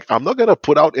I'm like, I'm not gonna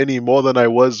put out any more than I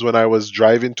was when I was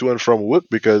driving to and from work,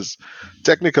 because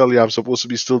technically I'm supposed to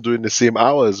be still doing the same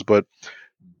hours. But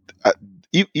uh,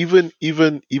 even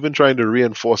trying to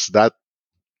reinforce that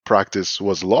practice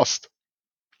was lost,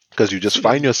 because you just So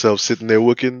find then yourself sitting there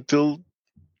working till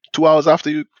 2 hours after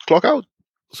you clock out.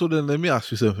 let me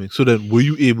ask you something. So then were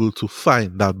you able to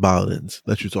find that balance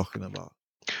that you're talking about?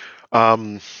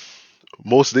 Um,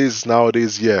 Most days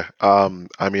nowadays, yeah.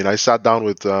 I mean, I sat down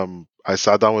with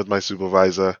my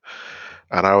supervisor,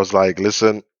 and I was like,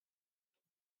 "Listen,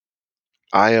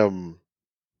 I am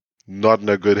not in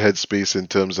a good headspace in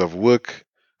terms of work.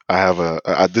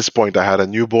 At this point, I had a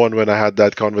newborn when I had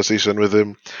that conversation with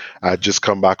him. I had just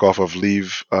come back off of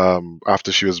leave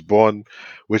after she was born,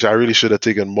 which I really should have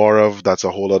taken more of. That's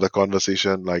a whole other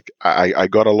conversation. Like I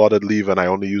got a lot of leave and I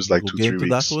only used We like go two, get three into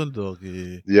that weeks. one, dog.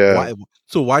 Yeah, Why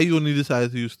so why you only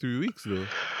decided to use 3 weeks though?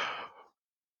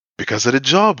 because of the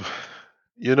job.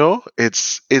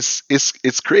 It's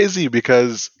crazy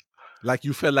because Like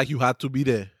you felt like you had to be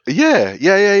there.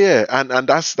 yeah, and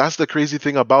that's the crazy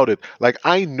thing about it. Like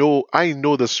I know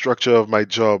the structure of my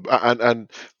job. And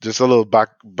just a little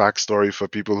backstory for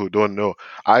people who don't know.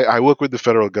 I work with the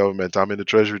federal government. I'm in the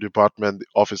Treasury Department, the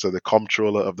office of the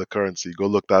Comptroller of the Currency. Go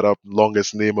look that up.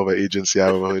 Longest name of an agency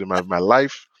I've ever heard in my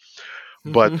life.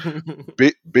 But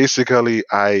basically,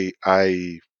 I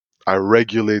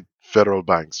regulate federal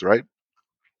banks, right?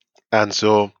 And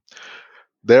so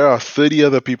there are 30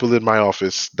 other people in my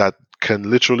office that can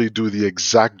literally do the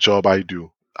exact job I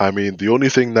do. I mean, the only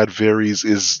thing that varies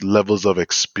is levels of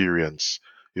experience,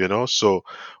 So,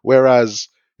 whereas,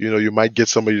 you might get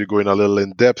somebody to go in a little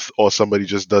in depth, or somebody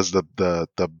just does the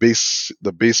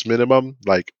base minimum,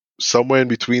 like somewhere in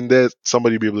between there,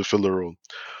 somebody be able to fill the role.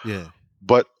 Yeah.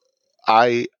 But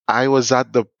I was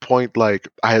at the point, like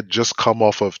I had just come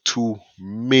off of two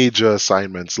major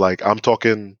assignments. Like I'm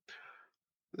talking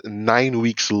 9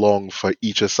 weeks long for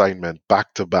each assignment,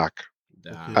 back to back.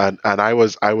 Okay. Damn. And I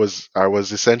was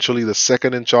essentially the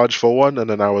second in charge for one, and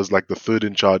then I was like the third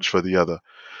in charge for the other.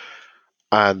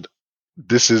 And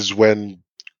this is when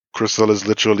Crystal is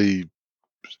literally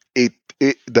eight.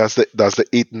 That's the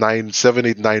 8, 9, 7,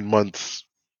 8, 9 months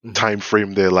Mhm. time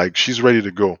frame there. Like she's ready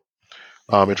to go.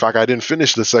 In Yeah. fact, I didn't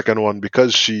finish the second one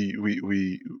because she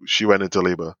went into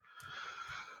labor.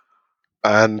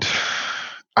 And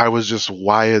I was just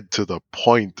wired to the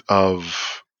point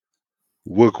of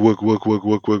work, work, work, work,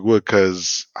 work, work, work,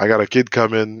 because I got a kid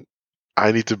coming.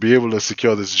 I need to be able to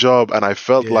secure this job. And I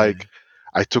felt Yeah. like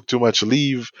I took too much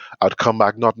leave. I'd come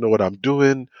back, not know what I'm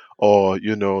doing, or, Or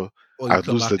you I'd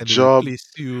come lose back the and they job.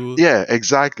 replace you. Yeah,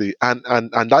 exactly. And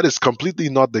that is completely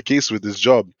not the case with this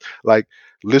job. Like,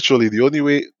 literally the only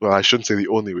way, well, I shouldn't say the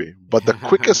only way, but the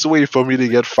quickest way for me to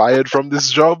get fired from this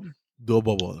job Do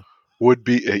bubble. would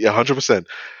be 100%.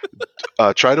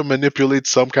 Try to manipulate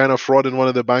some kind of fraud in one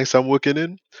of the banks I'm working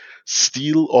in,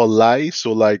 steal or lie.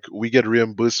 So like we get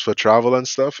reimbursed for travel and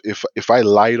stuff. If I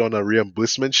lied on a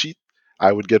reimbursement sheet,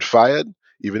 I would get fired,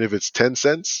 even if it's 10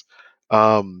 cents.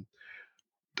 Um,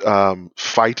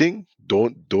 Fighting,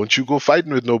 don't you go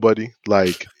fighting with nobody.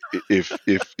 Like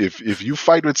if you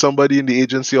fight with somebody in the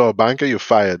agency or a banker, you're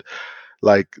fired.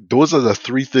 Like those are the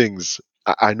three things.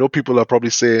 I know people are probably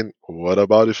saying, "What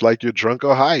about if like you're drunk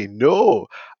or high?" No,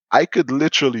 I could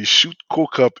literally shoot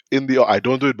coke up in the. I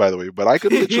don't do it by the way, but I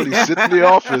could literally sit in the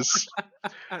office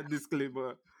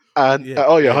Disclaimer. and Yeah,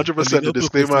 oh yeah, yeah. 100%. The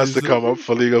disclaimer has to come up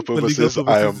for legal For legal purposes.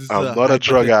 purposes, it's I'm a not a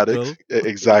drug hypothetical. addict.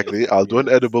 Exactly. I'll do an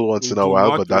Yes. edible once in a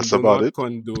while, but We that's do about not it.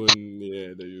 condone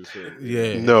the use of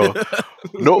Yeah. No,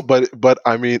 no, but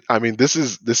I mean, this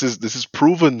is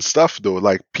proven stuff though.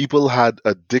 Like people had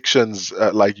addictions.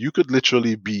 Like you could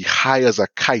literally be high as a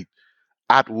kite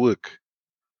at work.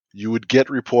 You would get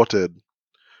reported.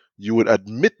 You would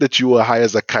admit that you were high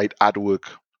as a kite at work,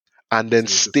 and then Proceed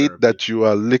to state therapy. that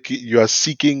you are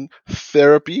seeking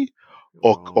therapy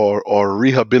or Wow. or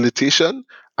rehabilitation,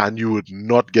 and you would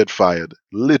not get fired.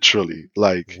 Literally,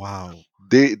 like Wow.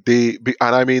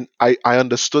 and I mean I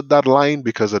understood that line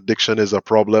because addiction is a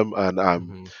problem, and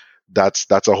Mm-hmm.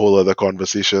 that's a whole other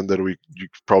conversation that we you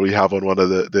probably have on one of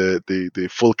the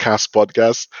full cast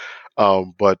podcasts.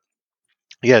 But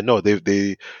yeah, no,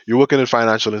 they you're working in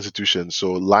financial institutions,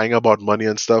 so lying about money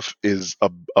and stuff is a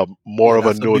more Yeah, of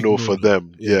a that's a big no for no-no.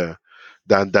 them, Yeah. yeah,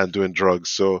 than doing drugs.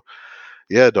 So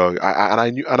yeah, dog. And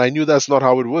I knew that's not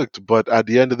how it worked. But at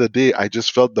the end of the day, I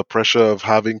just felt the pressure of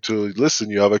having to listen.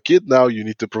 You have a kid now. You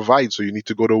need to provide. So you need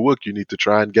to go to work. You need to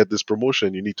try and get this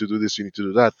promotion. You need to do this. You need to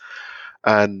do that.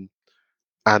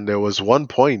 And there was one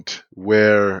point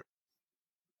where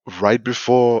right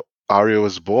before Arya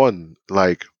was born,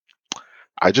 like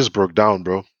I just broke down,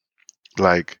 bro.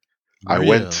 Like I Real.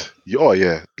 went, oh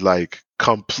yeah, like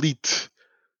complete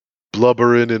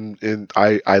blubbering and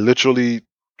I literally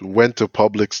went to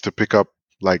Publix to pick up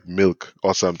like milk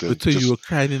or something. But so you were Just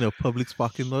crying in a public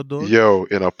parking lot, dog? yo,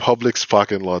 in a Publix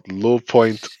parking lot, low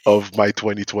point of my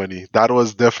 2020. That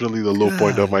was definitely the low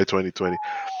point of God. my 2020.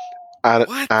 And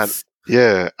What?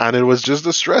 yeah, and it was just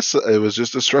the stress. It was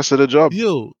just the stress of the job.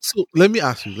 Yo, so let me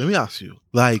ask you.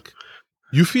 Like,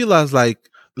 you feel as like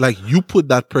you put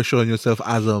that pressure on yourself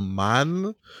as a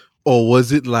man, or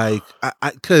was it like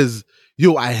because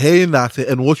yo, I hearing that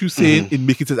and what you saying, Hmm. it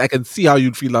making sense. I can see how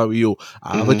you'd feel like yo,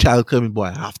 I have a Hmm. child coming, boy,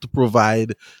 I have to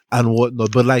provide and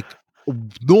whatnot. But like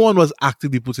no one was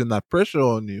actively putting that pressure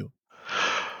on you.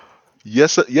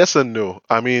 Yes, yes and no.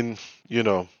 I mean, you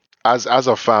know, as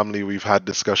a family, we've had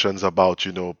discussions about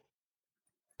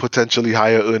potentially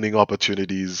higher earning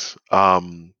opportunities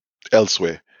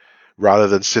elsewhere, rather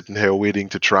than sitting here waiting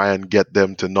to try and get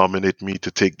them to nominate me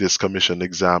to take this commission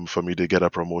exam for me to get a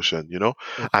promotion,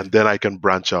 Okay. and then I can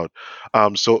branch out.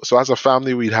 So as a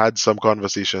family, we'd had some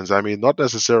conversations. I mean, not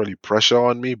necessarily pressure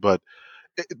on me, but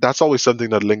that's always something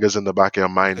that lingers in the back of your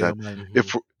mind. Okay, That your mind. Mm-hmm.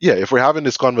 if we're having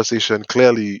this conversation,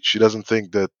 clearly she doesn't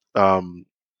think that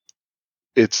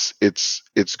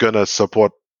it's gonna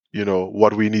support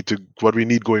what we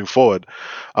need going forward.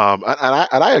 And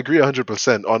I agree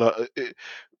 100% on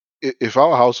if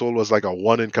our household was like a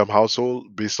one income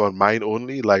household based on mine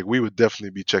only, like we would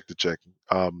definitely be check to check.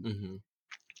 Mm-hmm.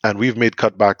 And we've made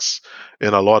cutbacks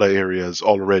in a lot of areas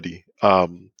already.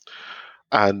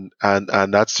 And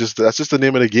that's just the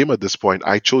name of the game at this point.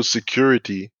 I chose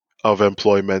security of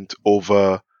employment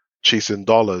over chasing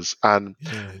dollars, and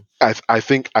Yeah. I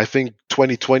think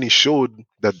 2020 showed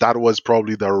that was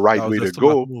probably the That right was way a to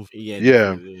smart go. move. Yeah,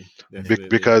 Yeah, definitely, Yeah.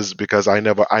 definitely. because I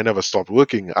never stopped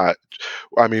working. I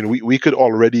mean, we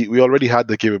already had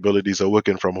the capabilities of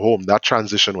working from home. That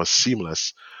transition was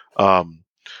seamless. Um,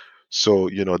 so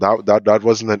that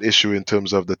wasn't an issue in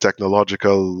terms of the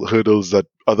technological hurdles that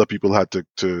other people had to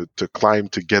climb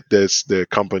to get their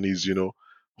companies Mhm.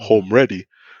 home ready.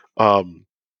 Um,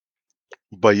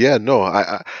 but yeah, no,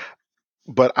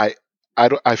 but I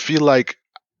don't, I feel like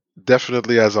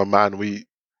definitely as a man we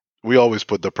always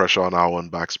put the pressure on our own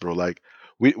backs, bro. Like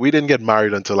we didn't get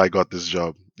married until I got this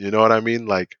job. You know what I mean?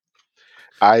 Like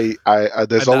I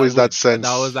there's And that always that wait, and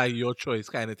that was sense. like your choice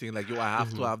kind of thing. Like, yo, I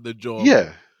have to Mm-hmm. have the job.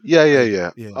 Yeah, yeah, yeah, Like,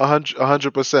 yeah. yeah,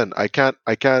 100%. I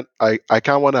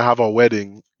can't want to have a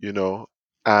wedding,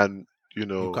 and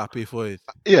you can't pay for it.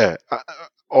 yeah,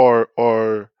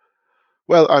 or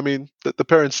well, I mean, the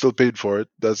parents still paid for it.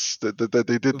 They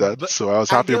did that, But so I was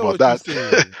I happy get about what you're that.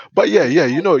 saying. But yeah, Yeah, yeah, I,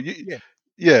 yeah.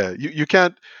 yeah, you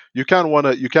can't want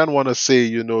to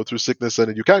say, through sickness,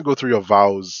 and you can't go through your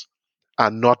vows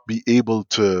and not be able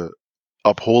to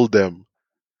uphold them,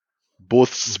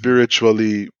 both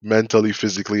spiritually, mentally,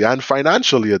 physically, and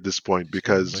financially at this point,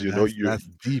 because But that's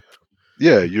deep.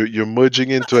 you're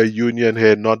merging into a union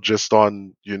here, not just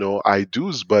on I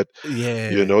do's, but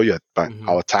Yeah. but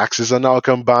our taxes are now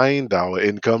combined, our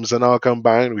incomes are now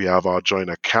combined, we have our joint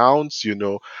accounts,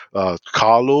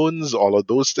 car loans, all of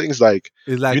those things. Like,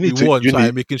 It's like we won, so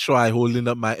I'm making sure I holding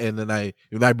up my end and I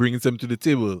bringing some to the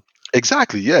table.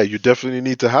 Exactly. Yeah, you definitely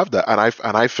need to have that, and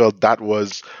I felt that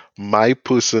was my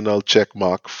personal check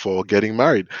mark for getting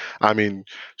married. I mean,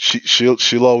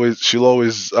 she'll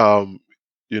always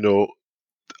you know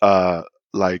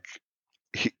like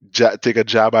take a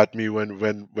jab at me when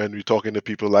we're talking to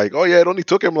people, like, oh yeah, it only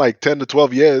took him like 10 to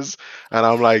 12 years, and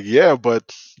I'm like, yeah,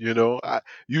 but you knew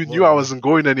I wasn't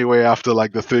going anywhere after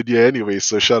like the third year anyway,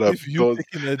 so shut up. If you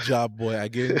taking a job, boy, I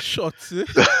getting shot.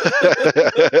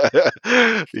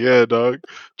 Yeah, dog,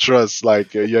 trust.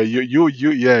 Like, yeah,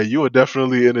 you were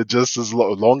definitely in it just as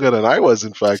longer than I was,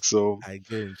 in fact. So I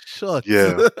getting shot.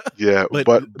 yeah,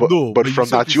 but from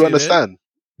that you understand.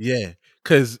 Yeah,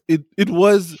 because it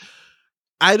was,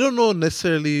 I don't know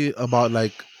necessarily about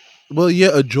like, well, yeah,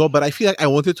 a job, but I feel like I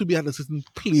wanted to be at a certain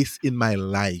place in my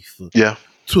life. Yeah.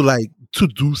 To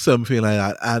do something like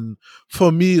that. And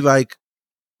for me, like,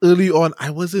 early on, I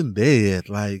wasn't there yet.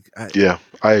 Like, I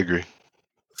agree.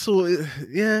 So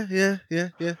yeah.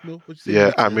 No, what you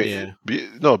yeah, I mean,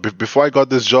 before I got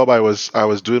this job, I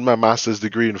was doing my master's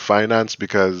degree in finance,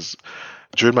 because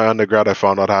during my undergrad I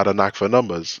found out I had a knack for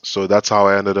numbers. So that's how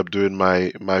I ended up doing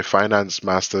my finance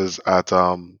master's at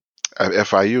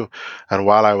FIU. And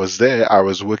while I was there, I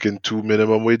was working 2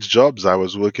 minimum wage jobs. I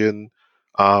was working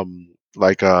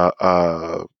like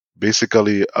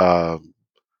basically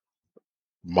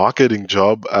marketing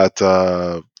job at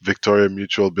Victoria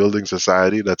Mutual Building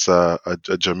Society. That's a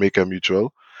Jamaica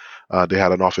mutual. They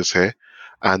had an office here.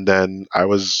 And then I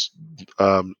was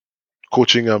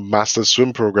coaching a master's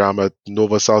swim program at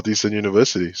Nova Southeastern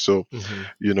University. So,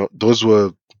 those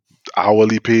were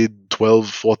hourly paid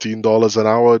 $12-14 an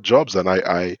hour jobs. And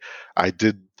I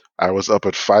was up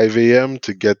at 5 a.m.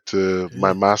 to get to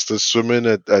my master's swimming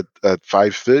at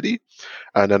 5:30.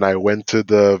 And then I went to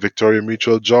the Victoria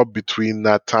Mutual job between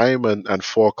that time and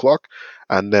 4 o'clock.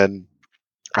 And then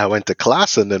I went to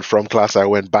class. And then from class, I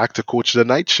went back to coach the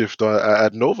night shift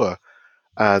at Nova.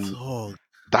 And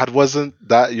that wasn't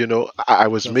that, I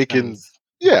was making,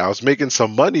 I was making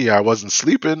some money. I wasn't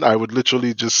sleeping. I would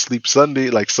literally just sleep Sunday.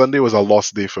 Like, Sunday was a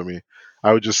lost day for me.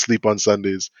 I would just sleep on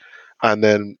Sundays. And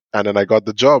then I got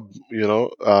the job,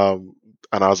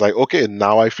 and I was like, okay,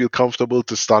 now I feel comfortable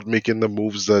to start making the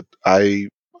moves that I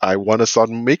want to start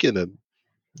making. And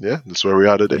yeah, that's where we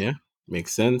are today. Yeah,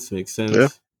 makes sense. Yeah.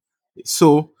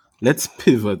 So let's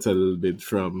pivot a little bit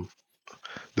from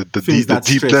the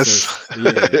deepness.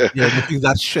 The things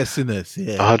that's stressing us.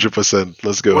 100%.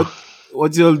 Let's go.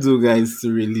 What y'all do, guys,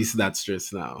 to release that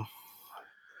stress now?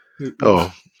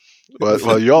 Oh,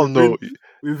 well, you all know.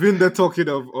 We've been there talking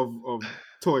of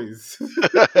toys.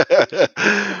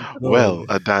 Well,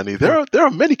 Danny, there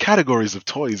are many categories of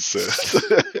toys,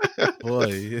 sir.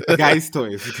 Boy. Guys'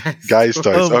 toys. Guys'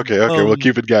 toys. Okay, we'll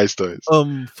keep it guys' toys.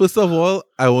 First of all,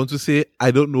 I want to say, I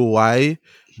don't know why,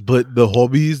 but the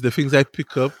hobbies, the things I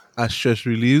pick up as stress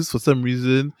reliefs, for some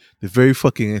reason, they're very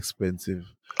fucking expensive.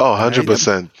 Oh,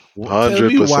 100%. 100%. Tell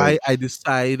me why I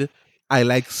decide I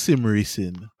like sim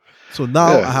racing. So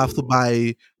now I have to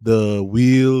buy the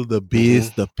wheel, the base,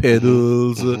 the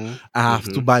pedals. I have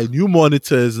to buy new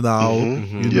monitors now,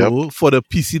 for the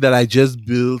PC that I just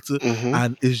built.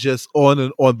 And it's just on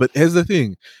and on. But here's the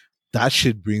thing. That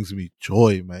shit brings me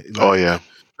joy, man. Like,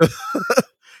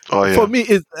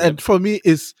 For me,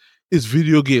 it's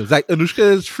video games. Like, Anushka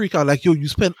is freak out. Like, yo, you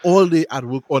spend all day at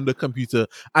work on the computer,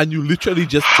 and you literally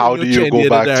just turn your chair in the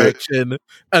other direction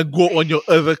and go on your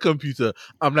other computer.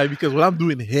 I'm like, because what I'm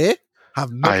doing here have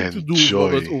nothing to do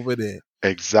with what's over there.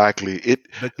 Exactly.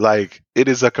 It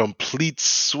is a complete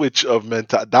switch of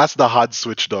mental. That's the hard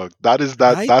switch, dog. That's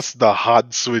the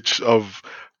hard switch of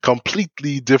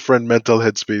completely different mental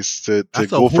headspace to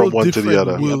go from one to the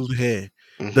other. World here.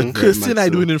 The cursing I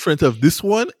doing in front of this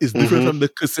one is different from the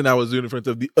cursing I was doing in front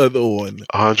of the other one.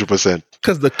 100%.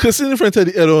 Because the cursing in front of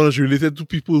the other one is related to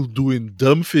people doing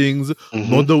dumb things,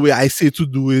 not the way I say to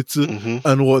do it,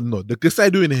 and whatnot. The cursing I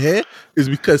do in here is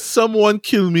because someone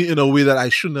killed me in a way that I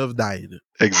shouldn't have died.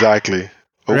 Exactly.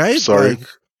 Oh, right? Sorry.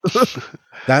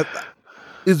 That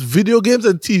is video games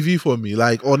and TV for me.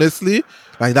 Like, honestly,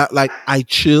 like that. Like, I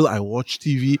chill, I watch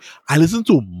TV, I listen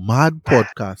to mad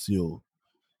podcasts, yo.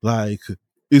 Like,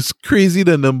 It's crazy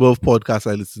the number of podcasts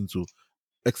I listen to.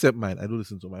 Except mine. I don't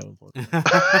listen to my own podcast.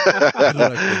 I don't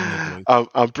like hearing my voice.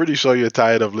 I'm pretty sure you're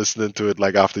tired of listening to it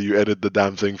like after you edit the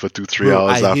damn thing for 2-3 Bro,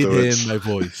 hours I afterwards. hate hearing my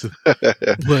voice.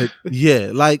 But yeah,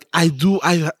 like I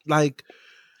like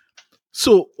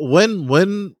so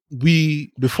when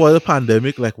we before the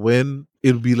pandemic, like when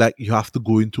it would be like you have to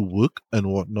go into work and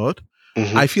whatnot,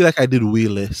 I feel like I did way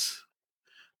less.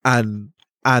 And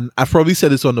I probably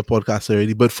said this on the podcast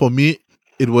already, but for me,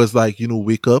 it was like,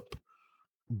 wake up,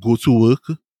 go to work,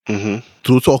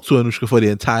 to talk to Anushka for the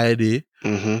entire day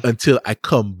until I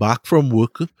come back from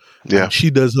work. Yeah. And she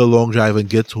does her long drive and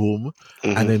gets home,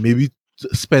 and then maybe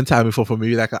spend time with her for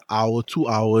maybe like an hour, 2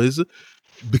 hours,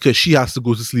 because she has to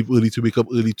go to sleep early to wake up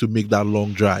early to make that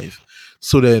long drive.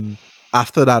 So then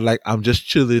after that, like I'm just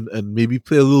chilling and maybe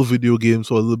play a little video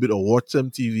games or a little bit or watch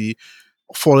some TV,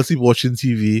 fall asleep watching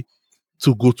TV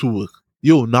to go to work.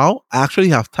 Now I actually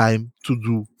have time to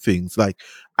do things. Like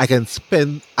I can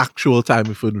spend actual time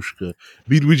with Anushka.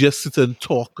 Be it we just sit and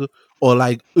talk, or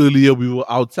like earlier we were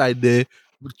outside there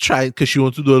trying because she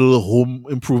wants to do a little home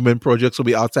improvement project. So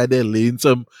we outside there laying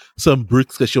some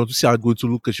bricks because she wants to see how it's going to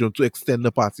look, because she wants to extend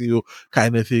the patio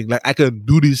kind of thing. Like I can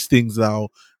do these things now,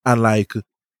 and like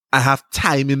I have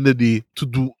time in the day to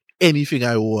do anything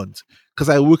I want because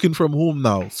I'm working from home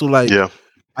now. So like, Yeah.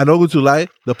 I'm not going to lie,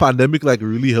 the pandemic like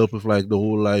really helped with like the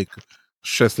whole like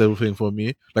stress level thing for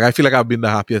me. Like I feel like I've been the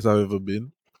happiest I've ever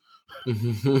been.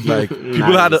 Like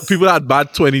people had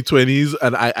bad 2020s,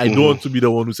 and I don't want to be the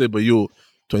one who said, but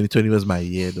 2020 was my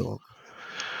year, dog.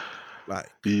 Like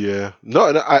Yeah.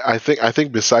 No, I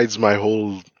think besides my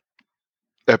whole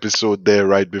episode there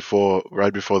right before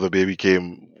the baby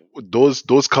came,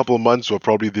 those couple months were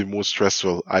probably the most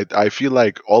stressful. I feel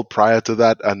like all prior to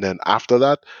that and then after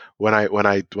that, when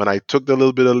I took the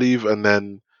little bit of leave and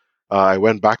then I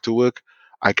went back to work,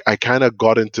 I kind of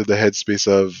got into the headspace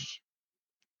of,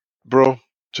 bro,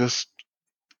 just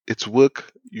it's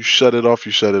work. You shut it off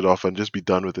and just be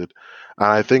done with it. And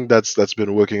I think that's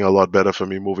been working a lot better for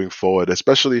me moving forward.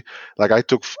 Especially like I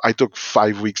took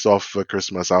 5 weeks off for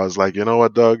Christmas. I was like, you know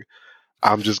what, Doug?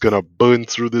 I'm just gonna burn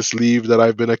through this leave that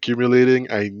I've been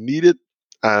accumulating. I need it,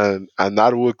 and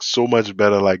that works so much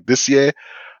better. Like this year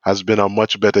has been a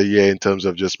much better year in terms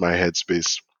of just my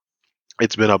headspace.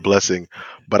 It's been a blessing.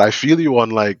 But I feel you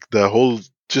on like the whole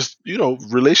just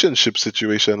relationship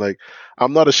situation. Like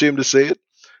I'm not ashamed to say it.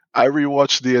 I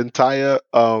rewatched the entire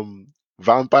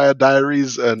Vampire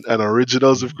Diaries and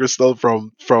Originals of Crystal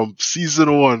from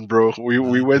season 1, bro.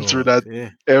 We went through that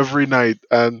every night,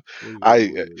 and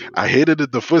I hated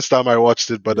it the first time I watched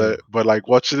it, but like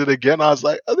watching it again, I was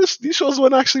like, oh, these shows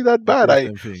weren't actually that bad.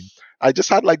 I just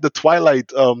had like the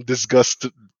Twilight disgust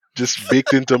just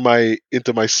baked into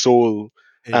my soul,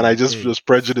 and I just was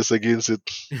prejudiced against it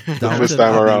the first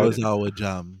time Abbey around. was our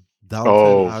jam.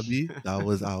 Downton Abbey, that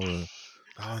was our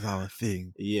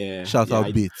thing. Yeah. Shout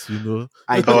out Bates,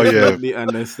 I definitely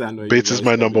understand. Bates is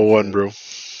my number one, bro.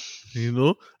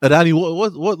 Danny,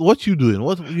 what you doing?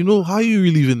 How are you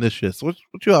relieving the stress? What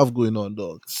you have going on,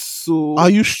 dog? So are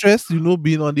you stressed?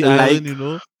 Being on the island,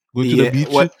 going to the beach.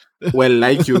 Well,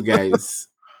 like you guys,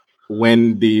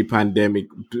 when the pandemic,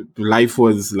 life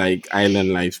was like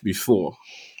island life before.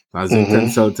 I was in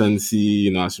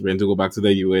consultancy, I was trying to go back to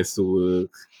the US to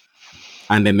work,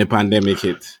 and then the pandemic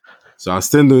hit. So I was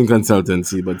still doing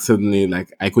consultancy, but suddenly,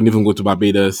 like, I couldn't even go to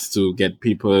Barbados to get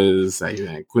papers. I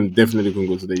definitely couldn't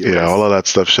go to the US. Yeah, all of that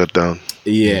stuff shut down.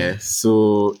 Yeah,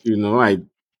 so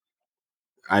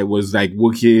I was like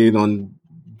working on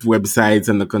websites,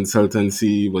 and the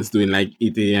consultancy was doing like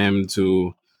 8 a.m.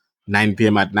 to 9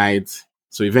 p.m. at night.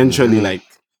 So eventually, like,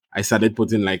 I started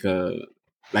putting like a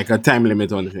time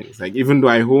limit on things. Like, even though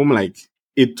I home like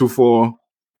 8 to 4,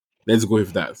 let's go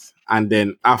with that. And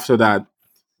then after that,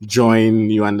 join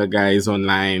you and the guys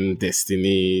online,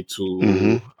 Destiny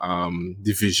to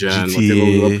Division, GTA. Whatever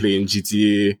we were playing,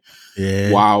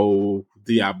 GTA, WoW,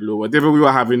 Diablo, whatever we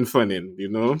were having fun in,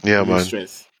 Yeah, man.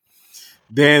 Stress.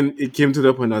 Then it came to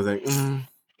the point I was like,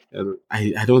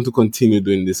 I don't want to continue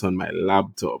doing this on my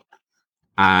laptop,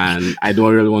 and I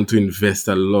don't really want to invest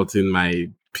a lot in my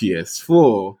PS4.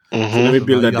 So let me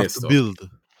build a desktop.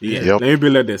 Let me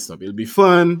build a desktop. It'll be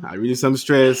fun. I'll relieve some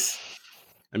stress.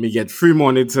 Let me get 3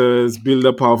 monitors, build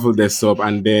a powerful desktop,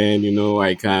 and then,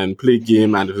 I can play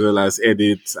game and as well as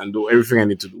edit and do everything I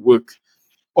need to do. Work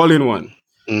all in one.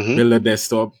 Build a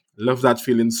desktop. Love that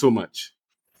feeling so much.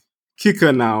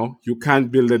 Kicker now, you can't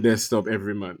build a desktop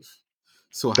every month.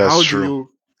 So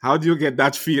how do you get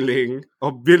that feeling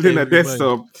of building a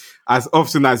desktop as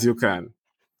often as you can?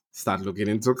 Start looking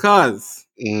into cars.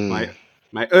 My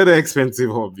other expensive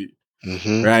hobby,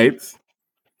 right?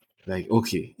 Like,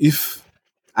 okay, if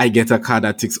I get a car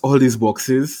that ticks all these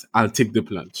boxes, I'll take the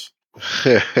plunge.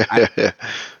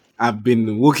 I've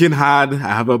been working hard. I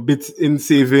have a bit in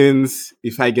savings.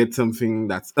 If I get something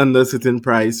that's under a certain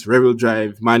price, rear-wheel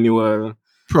drive, manual.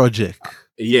 Project.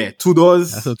 Yeah, 2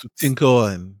 doors. That's what to tinker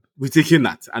on. We're taking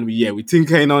that. And we're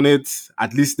tinkering on it.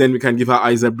 At least then we can give our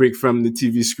eyes a break from the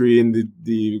TV screen,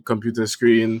 the computer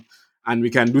screen. And we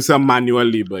can do some manual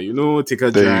labor, take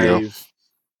a drive,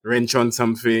 wrench on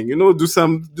something, do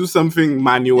something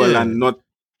manual and not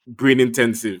brain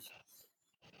intensive.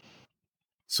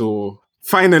 So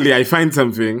finally I find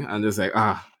something and just like,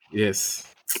 yes,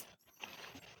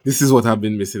 this is what I've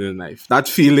been missing in life. That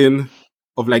feeling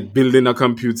of like building a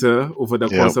computer over the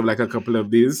course of like a couple of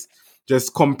days,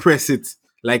 just compress it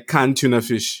like canned tuna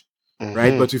fish,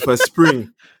 right? But with a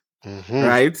spring,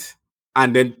 right?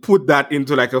 And then put that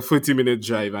into like a 30-minute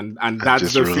drive. And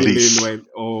that's the feeling when,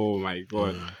 oh my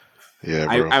God. Yeah,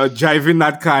 bro. I was driving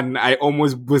that car and I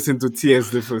almost burst into tears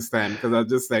the first time because I was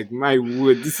just like, my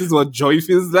word, this is what joy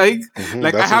feels like.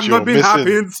 Like, I have not been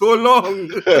happy in so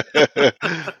long.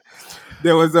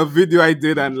 There was a video I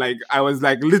did and like I was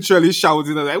like literally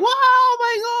shouting. I was like, wow,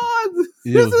 my God.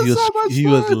 He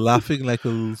was laughing like a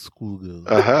little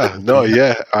schoolgirl. No,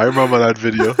 yeah. I remember that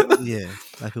video. Yeah.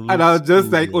 And I was just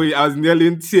like, I was nearly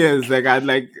in tears. Like I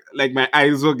like my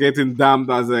eyes were getting damp.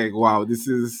 I was like, wow, this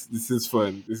is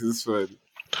fun. This is fun.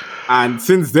 And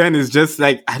since then it's just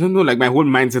like, I don't know, like my whole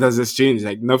mindset has just changed.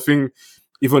 Like nothing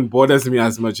even bothers me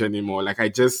as much anymore. Like I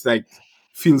just like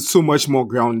feel so much more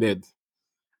grounded.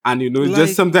 And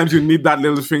just sometimes you need that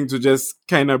little thing to just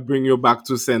kind of bring you back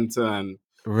to center. And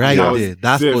there.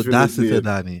 That's it,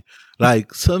 Danny.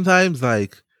 Like sometimes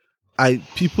like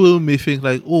people may think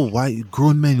like, oh, why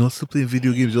grown men you're still playing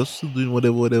video games, you're still doing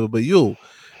whatever. But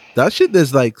that shit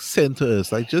that's like center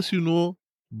us. Like just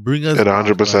bring us. It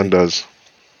 100% does.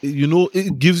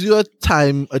 It gives you a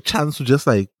chance to just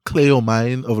like clear your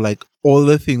mind of like all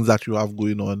the things that you have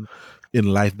going on in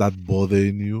life that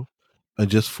bothering you. And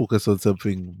just focus on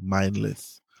something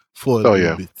mindless for a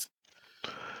little bit.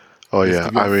 Oh yeah,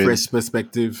 I mean, fresh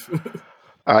perspective.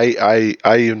 I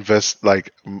invest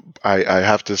like I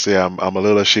have to say I'm a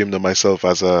little ashamed of myself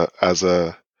as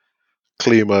a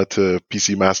claimer to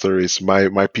PC Master Race. My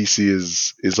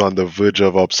PC is on the verge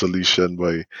of obsolescence,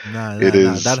 boy.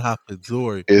 That happens. Don't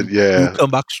worry. You'll come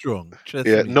back strong. Trust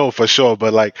me. No, for sure.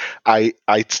 But like I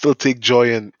still take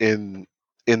joy in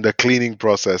the cleaning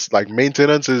process. Like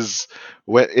maintenance is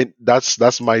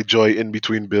that's my joy in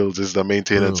between builds is the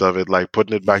maintenance of it, like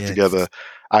putting it back together.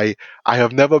 I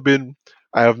have never been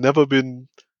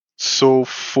so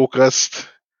focused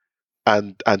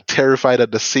and terrified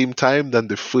at the same time than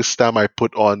the first time I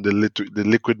put on the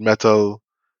liquid metal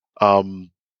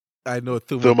I know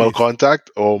thermal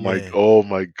contact. Oh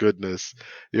my goodness.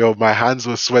 My hands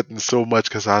were sweating so much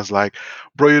because I was like,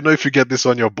 bro, if you get this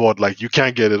on your board, like you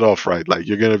can't get it off, right? Like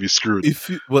you're gonna be screwed.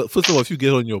 First of all, if you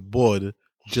get on your board,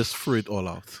 just throw it all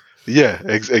out. Yeah,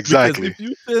 exactly. Because if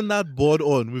you turn that board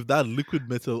on with that liquid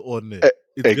metal on it,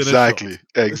 exactly.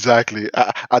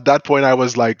 At that point, I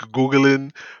was like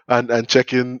Googling and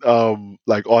checking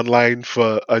like online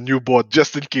for a new board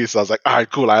just in case. I was like, all right,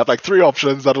 cool. I have like 3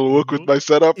 options that'll work with my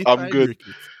setup. I'm good.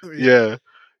 Yeah.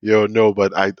 No,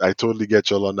 but I totally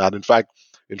get y'all on that. In fact,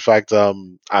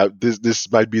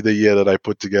 this might be the year that I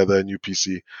put together a new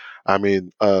PC. I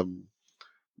mean,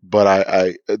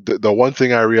 but the one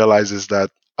thing I realize is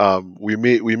that we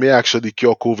may actually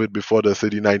cure COVID before the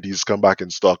 3090s come back in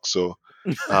stock. So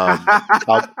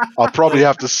I'll probably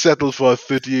have to settle for a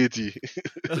 3080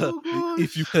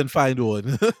 if you can find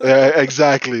one.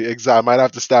 Exactly. I might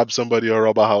have to stab somebody or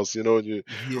rob a house.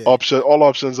 All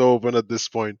options are open at this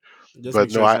point. Just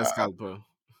but no, a scalper.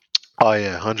 Oh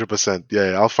yeah, 100%.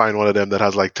 Yeah, I'll find one of them that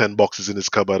has like 10 boxes in his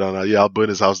cupboard, and I'll burn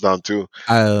his house down too.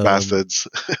 Bastards.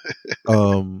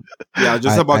 Yeah, I was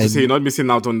just about to say, you're not missing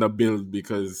out on the build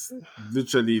because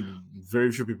literally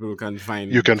very few people can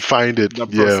find. You can find it. The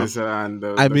processor and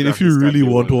I mean, if you really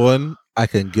want one, I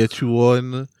can get you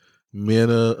one. Me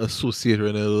and an associate and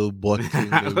a little bot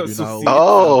thing. An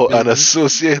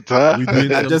associate, huh?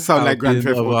 That just sounds like Grand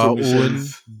Theft Auto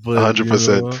missions.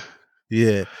 100%.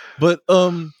 Yeah, but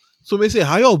so may say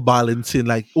how y'all balancing?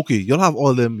 Like, okay, y'all have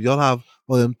all them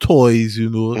toys, your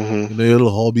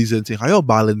little hobbies and things. How y'all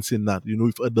balancing that,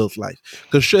 with adult life?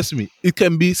 Because trust me, it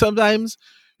can be sometimes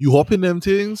you hop in them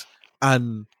things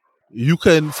and you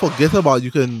can forget about.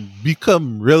 You can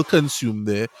become real consumed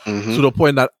there to the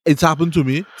point that it's happened to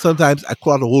me. Sometimes I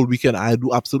call the whole weekend, I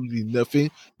do absolutely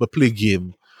nothing but play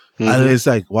game. And it's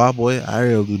like, wow, boy, I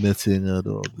will do nothing at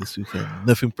all this weekend.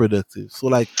 Nothing productive. So,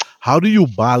 like, how do you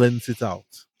balance it out?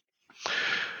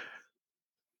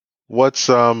 What's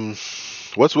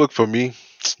worked for me?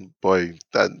 Boy,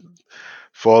 that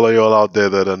for all of y'all out there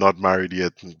that are not married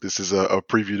yet, this is a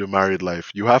preview to married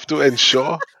life. You have to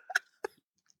ensure,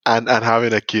 and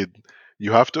having a kid,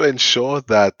 you have to ensure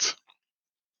that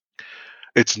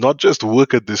it's not just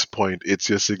work at this point. It's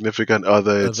your significant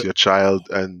other, it's your child,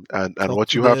 and Talk what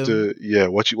to you have them. to, yeah,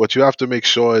 what you have to make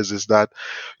sure is that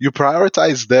you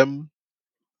prioritize them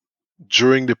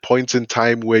during the points in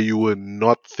time where you were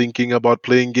not thinking about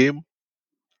playing game.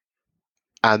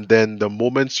 And then the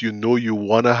moments you know you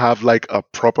want to have like a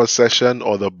proper session,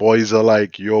 or the boys are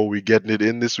like, yo, we getting it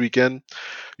in this weekend.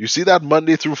 You see that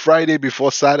Monday through Friday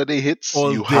before Saturday hits, All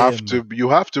them. you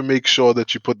have to make sure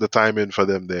that you put the time in for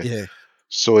them there. Yeah.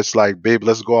 So it's like, babe,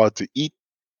 let's go out to eat.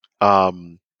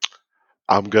 Um,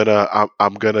 I'm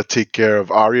gonna take care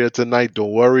of Arya tonight.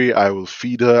 Don't worry. I will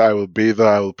feed her. I will bathe her.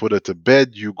 I will put her to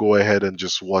bed. You go ahead and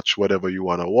just watch whatever you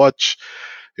want to watch.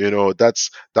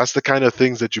 That's the kind of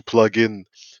things that you plug in.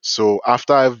 So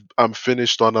after I'm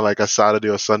finished on like a Saturday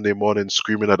or Sunday morning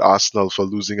screaming at Arsenal for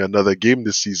losing another game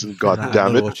this season, god I'm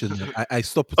damn not it. watching them. I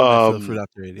stopped putting myself through that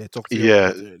already. I talked to you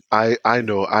about Yeah, that already. I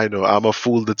know, I know. I'm a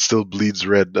fool that still bleeds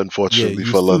red, Yeah, unfortunately, you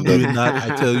for still London. doing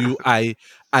that. I tell you,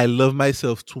 I love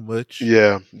myself too much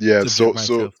Yeah, yeah. to get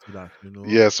myself to that, you know.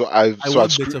 Yeah, I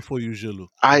want better for you, Jelo.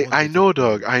 I want I better know, for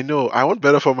dog. you. I know. I want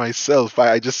better for myself.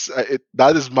 That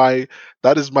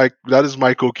is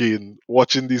my cocaine.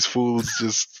 Watching these fools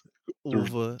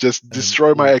Over just and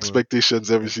destroy my over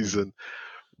expectations every again. season.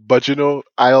 But I'm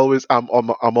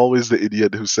always the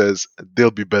idiot who says they'll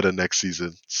be better next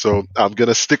season. So I'm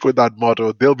gonna stick with that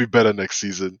motto. They'll be better next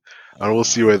season, and we'll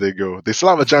see where they go. They still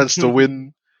have a chance to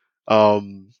win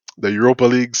the Europa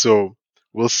League. So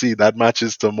we'll see. That match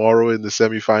is tomorrow in the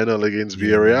semi-final against Yeah.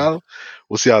 Villarreal.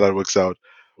 We'll see how that works out.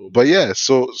 But yeah,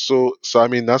 so I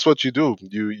mean that's what you do.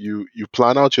 You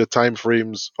plan out your time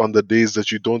frames on the days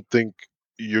that you don't think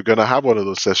you're gonna have one of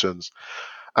those sessions.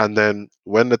 And then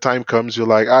when the time comes, you're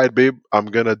like, all right, babe, I'm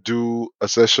gonna do a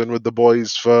session with the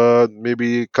boys for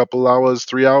maybe a couple hours,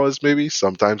 3 hours, maybe.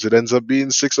 Sometimes it ends up being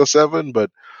 6 or 7, but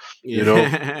you know,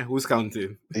 Yeah, who's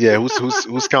counting? yeah,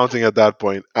 who's counting at that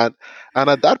point? And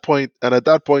at that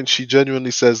point she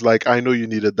genuinely says like, I know you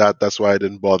needed that, that's why I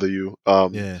didn't bother you.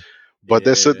 Yeah. But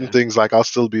there's certain Yeah, things like I'll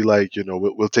still be like,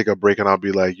 we'll take a break and I'll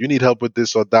be like, you need help with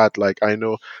this or that. Like I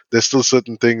know there's still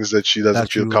certain things that she doesn't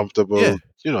That feel you yeah. comfortable,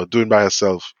 doing by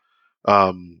herself.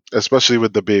 Especially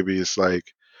with the baby. It's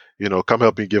like, come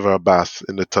help me give her a bath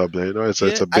in the tub. It's Yeah.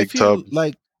 a I big tub. feel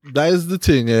like that is the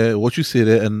thing, what you say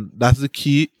there, and that's the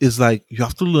key, is like you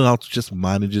have to learn how to just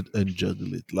manage it and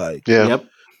juggle it. Yeah. yep.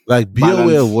 Be aware of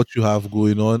Balance. what you have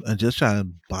going on and just try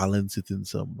and balance it in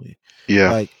some way.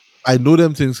 Yeah. Like I know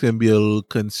them things can be a little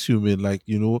consuming.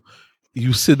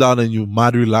 You sit down and you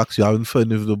mad relax, you're having fun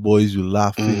with the boys, you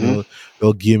laughing, Hmm.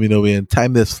 you're gaming away, and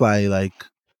time just fly like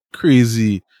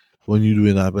crazy when you're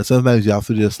doing that. But sometimes you have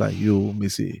to just like, yo,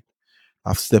 Missy, I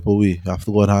have to step away. I have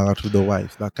to go and hang out with the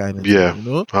wife, that kind of thing, Yeah.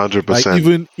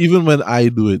 100%. even when I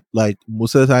do it, like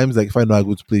most of the times, like if I know I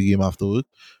go to play a game after work,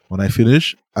 when I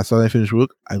finish, as soon as I finish work,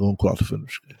 I go and call out to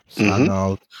finish. So hang Hmm.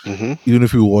 out. Hmm. Even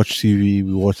if we watch TV,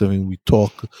 we watch something, we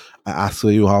talk. I ask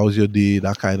her, yo, how's your day,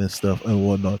 that kind of stuff and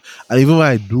whatnot. And even when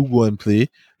I do go and play,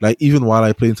 like even while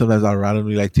I play, sometimes I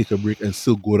randomly like take a break and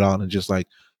still go down and just like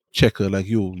check her, like,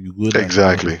 yo, you good, like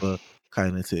Exactly. whatever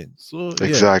kind of thing. So yeah.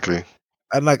 Exactly.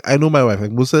 And like I know my wife,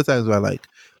 like most of the times by like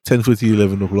 10:30,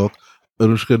 11 o'clock,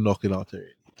 Anushka knocking out already.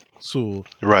 So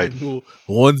Right. I know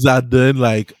once that done,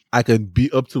 like I can be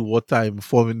up to what time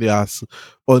forming the ass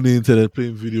on the internet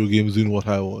playing video games, doing what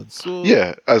I want. So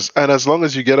Yeah. As long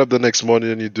as you get up the next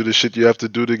morning and you do the shit you have to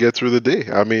do to get through the day.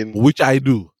 I mean, which I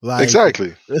do. Like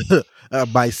exactly.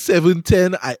 by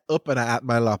 7:10, I up and I at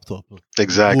my laptop.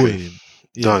 Exactly. Going.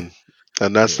 Yeah. Done.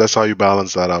 And that's how you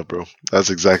balance that out, bro. That's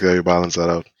exactly how you balance that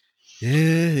out.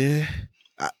 Yeah.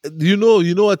 You know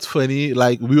what's funny?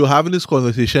 Like we were having this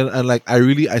conversation, and like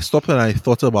I stopped and I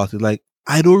thought about it. Like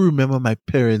I don't remember my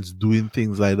parents doing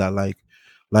things like that. Like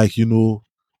like the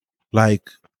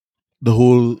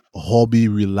whole hobby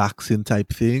relaxing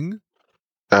type thing.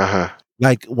 Uh-huh.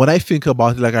 Like when I think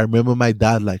about it, like I remember my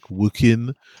dad like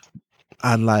working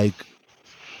and like,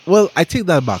 well, I take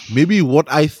that back. Maybe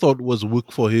what I thought was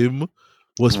work for him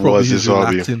was probably Was his his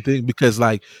hobby. relaxing thing, because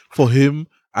like for him,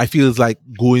 I feel it's like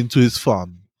going to his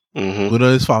farm. Mm-hmm. Going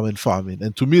on his farming.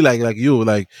 And to me, like yo,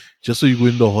 like just so you go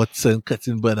in the hot sun,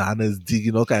 cutting bananas,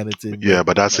 digging, all kind of thing. Yeah,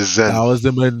 but that's his zen. That was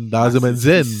the man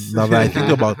zen. Now that I think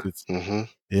about it. Mm-hmm.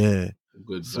 Yeah.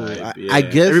 Good So vibe. Yeah. I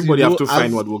guess Everybody have to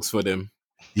find what works for them.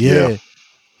 Yeah.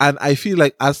 And I feel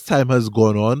like as time has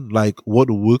gone on, like what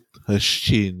worked has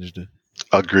changed.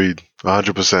 Agreed.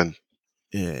 100%.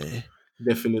 Yeah.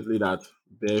 Definitely that.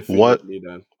 What Definitely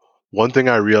that. one thing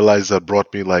I realized that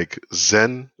brought me like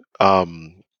zen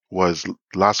was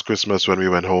last Christmas when we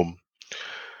went home.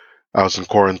 I was in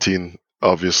quarantine,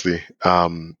 obviously,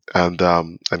 and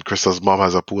Krista's mom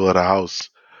has a pool at her house.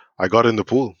 I got in the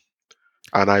pool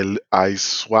and I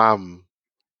swam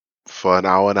for an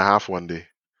hour and a half one day,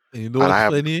 And you know and what's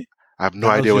funny? I have no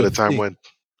That was idea where your the time thing. went.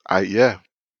 Yeah,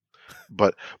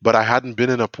 but I hadn't been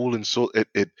in a pool in so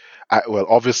well,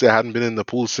 obviously I hadn't been in the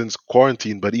pool since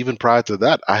quarantine, but even prior to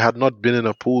that, I had not been in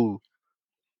a pool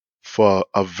for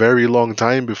a very long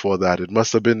time before that. It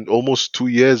must have been almost 2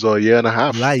 years or a year and a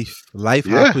half. Life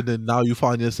Yeah, happened, and now you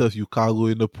find yourself you can't go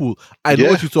in the pool. I know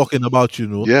what yeah, you're talking about,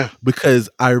 yeah. because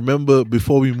I remember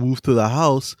before we moved to the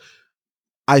house,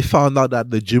 I found out that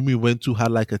the gym we went to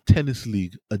had like a tennis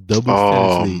league, a doubles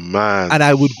tennis Oh league. And man.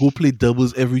 I would go play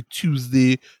doubles every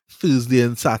Tuesday, Thursday,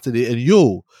 and Saturday.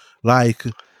 And like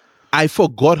I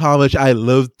forgot how much I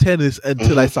loved tennis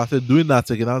until I Hmm. started doing that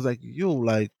again. I was like,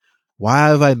 like, why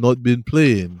have I not been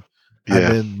playing? And Yeah,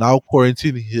 then now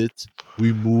quarantine hit,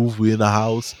 we move, we're in a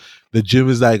house. The gym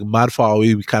is like mad far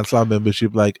away. We cancel our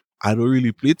membership. Like, I don't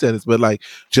really play tennis, but like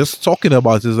just talking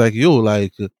about it is like,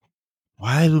 like,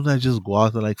 why don't I just go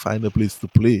out and like find a place to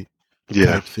play yeah,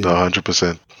 type a thing?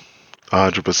 100%,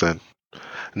 100%.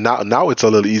 Now it's a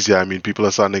little easier. I mean, people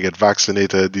are starting to get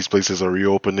vaccinated. These places are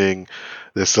reopening.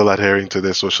 They're still adhering to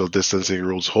their social distancing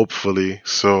rules, hopefully.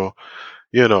 So,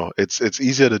 it's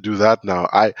easier to do that now.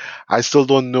 I still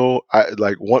don't know.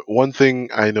 Like one thing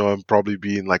I know, I'm probably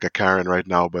being like a Karen right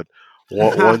now, but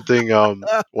one thing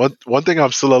one thing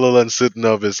I'm still a little uncertain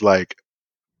of is like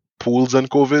pools and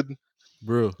COVID.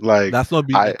 Bro, Like that's not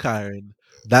being a I Karen.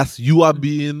 That's you are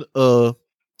being a,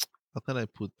 how can I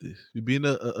put this? You're being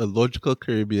a logical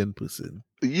Caribbean person.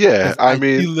 yeah, Because I I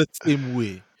mean, feel the same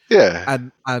way. yeah.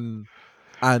 And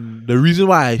the reason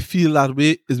why I feel that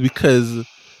way is because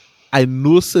I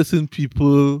know certain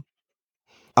people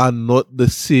are not the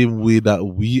same way that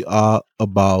we are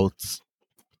about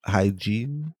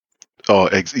hygiene. Oh,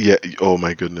 yeah. Oh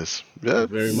my goodness. Yeah.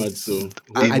 Very much so.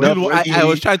 I didn't Enough. know. I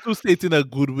was trying to say it in a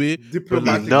good way, but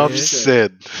like, Enough Diplomatically yeah, said.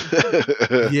 said.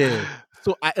 yeah.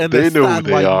 So I They know who understand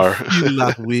why they you are. feel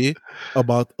that way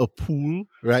about a pool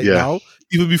right Yeah. now.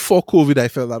 Even before COVID, I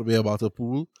felt that way about a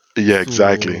pool. Yeah.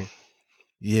 Exactly. So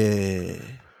yeah,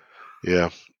 Yeah.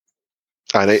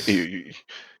 And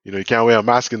you can't wear a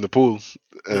mask in the pool,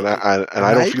 no, and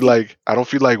right? I don't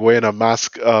feel like wearing a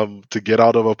mask to get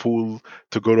out of a pool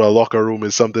to go to a locker room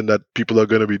is something that people are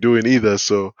going to be doing either.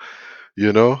 So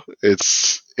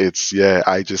it's yeah.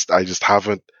 I just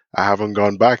haven't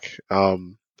gone back.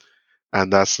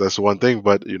 And that's one thing.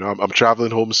 But I'm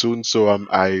traveling home soon, so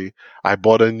I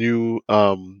bought a new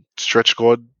stretch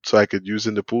cord so I could use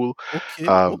in the pool. Okay,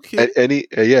 okay.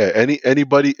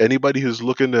 Anybody who's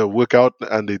looking to work out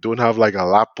and they don't have like a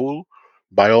lap pool,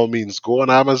 by all means go on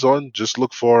Amazon. Just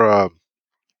look for a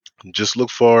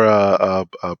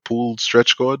pool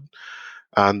stretch cord,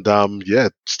 and yeah,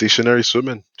 stationary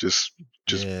swimming. Just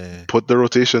Yeah. put the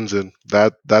rotations in.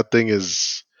 That thing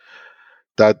is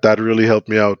that really helped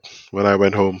me out when I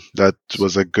went home. That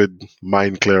was a good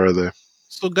mind clearer there.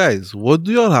 So, guys, what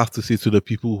do y'all have to say to the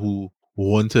people who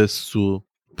want us to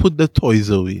put the toys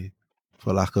away,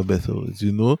 for lack of better words?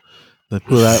 The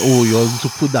people like, oh, y'all need to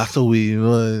put that away,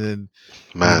 and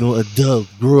Man,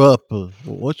 adult, grow up.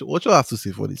 What y'all have to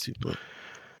say for these people?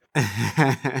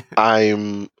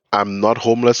 I'm not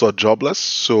homeless or jobless,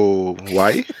 so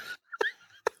why?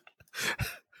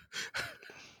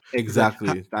 It's like, Exactly.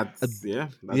 uh, That's yeah.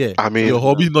 yeah, I That's your mean,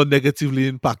 hobby well. not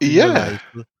negatively impacting your yeah. life.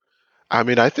 I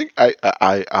mean, I think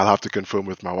I'll have to confirm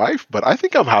with my wife, but I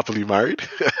think I'm happily married.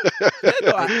 Yeah,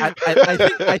 no,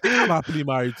 I think I'm happily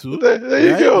married too, there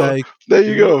you right? go. Like, There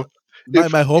you you know, go. my If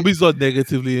my hobbies not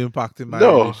negatively impacting my No,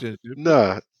 relationship.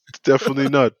 nah, definitely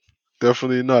not.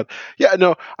 Definitely not. Yeah,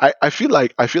 no, I feel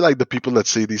like the people that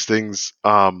say these things,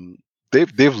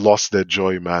 they've lost their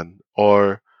joy, man.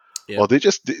 Or Yep. they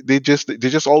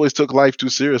just always took life too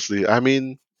seriously. I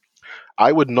mean,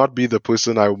 I would not be the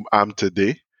person I am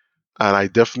today, and I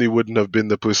definitely wouldn't have been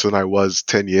the person I was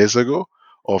 10 years ago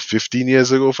or 15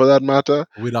 years ago for that matter,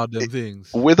 Without i- them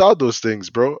things. without those things,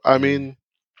 bro. I Yeah. mean,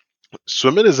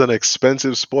 swimming is an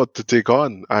expensive sport to take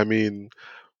on. I mean,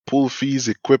 pool fees,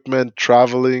 equipment,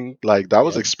 traveling, like that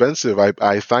was Yep. expensive.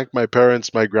 I thank my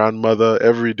parents, my grandmother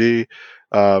every day,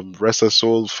 rest her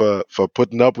soul for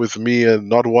putting up with me and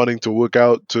not wanting to work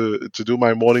out to do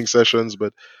my morning sessions.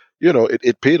 But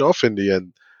it paid off in the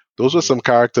end. Those were Mhm. some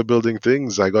character building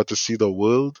things. I got to see the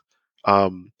world.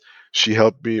 Um, she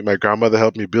helped me. My grandmother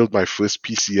helped me build my first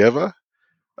PC ever.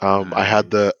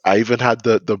 I even had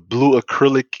the blue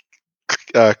acrylic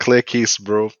clear case,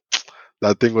 bro.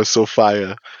 That thing was so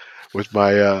fire with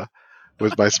my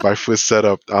first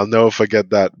setup. I'll never forget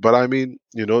that. But I mean,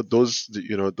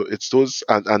 it's those,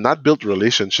 and that built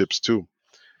relationships too.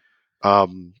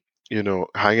 Um,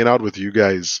 hanging out with you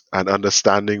guys and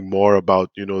understanding more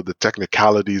about, the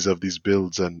technicalities of these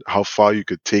builds and how far you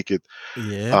could take it.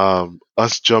 Yeah.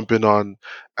 Us jumping on,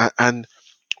 and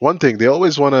one thing they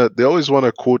always wanna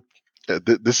quote.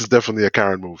 This is definitely a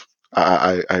Karen move.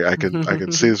 I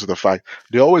can say this with a fact.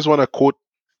 They always want to quote,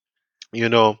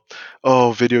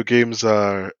 oh, video games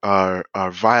are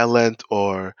violent,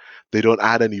 or they don't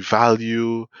add any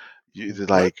value.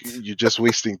 What? You're just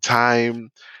wasting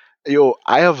time. Yo,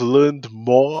 I have learned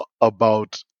more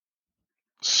about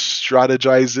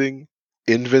strategizing,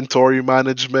 inventory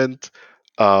management,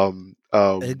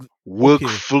 Okay.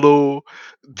 workflow,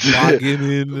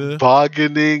 Bargaining.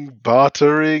 bargaining,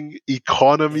 bartering,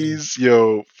 economies.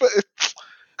 Yo,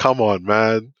 come on,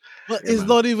 man. But Yeah, it's man.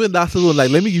 not even that alone.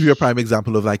 Like, let me give you a prime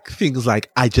example of like things like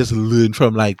I just learned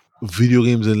from like video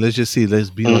games, and let's just say let's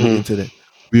be on the Hmm. internet.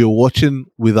 We were watching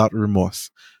Without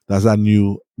Remorse. That's a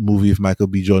new movie of Michael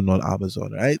B. Jordan on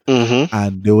Amazon, right? Hmm.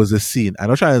 And there was a scene. I'm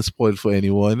not trying to spoil it for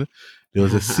anyone. There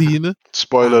was a scene.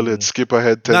 Spoiler alert, skip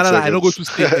ahead 10 No. I'm not going seconds.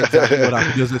 to say exactly what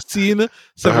happened. There's a scene,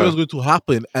 something was going to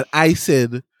happen, and I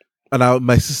said,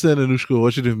 my sister and Anushka were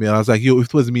watching with me, and I was like, yo, if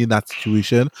it was me in that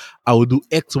situation, I would do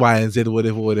X, Y, and Z,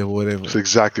 whatever. That's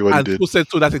exactly what he And did. people said,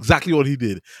 so that's exactly what he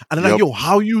did. And they're like, Yep. yo,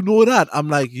 how you know that? I'm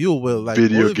like, yo, well, like,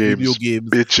 Video all the video games, games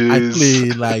bitches. I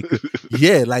play, like,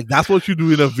 yeah, like, that's what you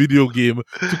do in a video game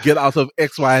to get out of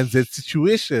X, Y, and Z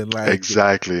situation. Like,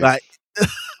 Exactly. like,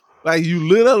 like you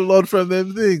learn a lot from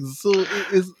them things. So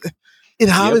it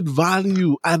have Yep. it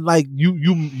value, and like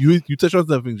you touch on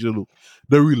something, Julu.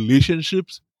 The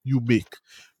relationships you make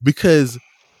because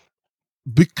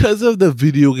of the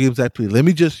video games I play. Let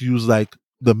me just use like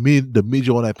the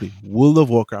major one I play, World of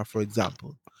Warcraft, for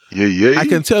example. Yeah. I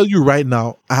can tell you right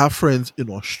now, I have friends in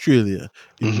Australia,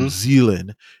 in New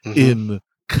Zealand, in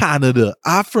Canada.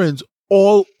 I have friends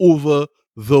all over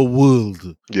the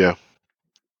world. Yeah.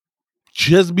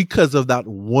 Just because of that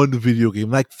one video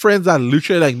game. Like friends are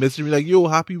literally like messaging me like, yo,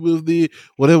 happy birthday,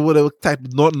 whatever type.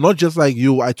 Not just like,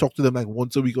 yo, I talk to them like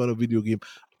once a week on a video game.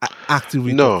 I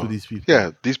actively talk to these people.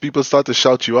 Yeah, these people start to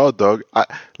shout you out, dog.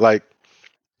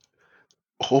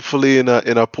 Hopefully in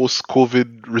a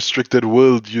post-COVID restricted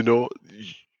world, you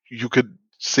could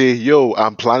say, yo,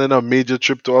 I'm planning a major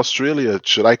trip to Australia.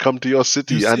 Should I come to your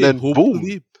city? You And say then boom.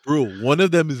 hopefully, bro, one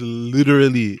of them is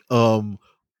literally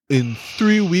in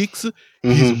 3 weeks,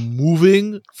 he's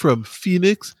moving from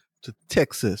Phoenix to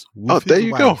Texas with there his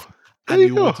you wife, go. There and you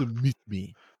he go. wants to meet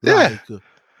me. Yeah. Like,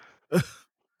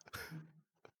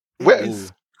 Well,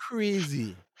 it's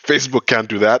crazy. Facebook can't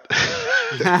do that.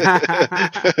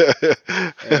 Exactly.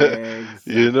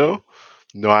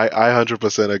 No, I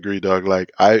 100% agree, dog.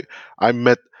 Like I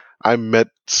met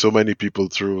so many people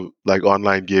through like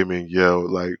online gaming,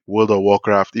 like World of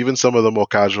Warcraft, even some of the more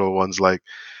casual ones. Like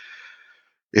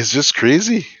it's just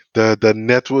crazy the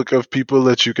network of people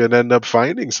that you can end up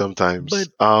finding sometimes.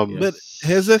 But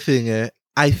here's the thing,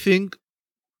 I think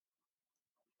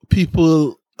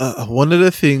people. One of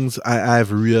the things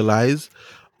I've realized,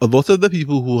 a lot of the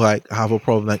people who like have a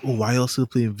problem, like, oh, why are you still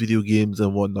playing video games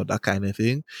and whatnot, that kind of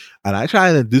thing. And I try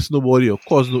and diss nobody or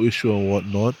cause no issue and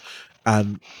whatnot.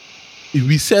 And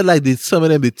we said like some of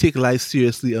them they take life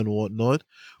seriously and whatnot.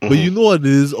 But you know what it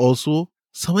is also?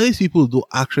 Some of these people don't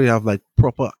actually have like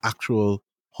proper actual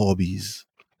hobbies.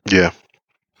 Yeah.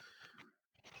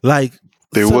 Like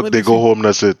they work, they go home,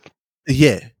 that's it.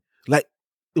 Yeah. Like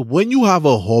when you have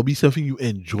a hobby, something you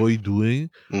enjoy doing,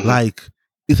 like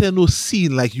it's no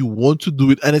scene like you want to do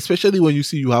it, and especially when you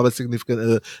see you have a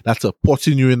significant that's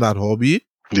supporting you in that hobby.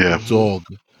 Yeah. Dog.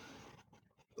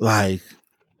 Like,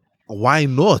 why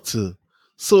not? So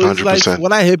it's 100%. like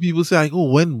when I hear people say like,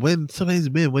 oh, when somebody's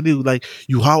been when they like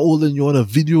you how old and you're on a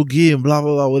video game, blah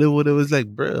blah blah, whatever. It's like,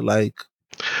 bro, like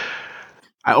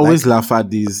I always laugh at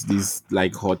these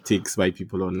like hot takes by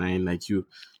people online. Like you're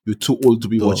too old to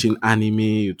be watching anime.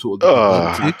 You're too old to be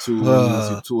watching cartoons.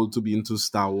 You're too old to be into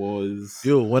Star Wars.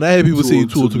 Yo, when I hear people say you're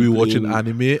too old to be watching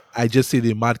anime, I just say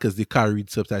they're mad because they can't read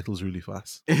subtitles really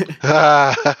fast.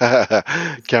 Can't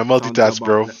multitask,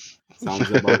 bro.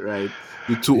 Sounds about right.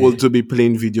 You're too old to be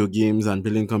playing video games and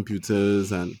building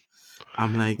computers, and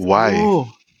I'm like, why?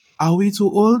 Oh, are we too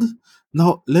old?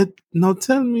 Now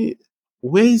tell me,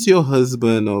 where is your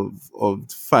husband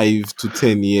of 5 to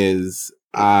 10 years,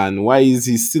 and why is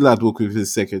he still at work with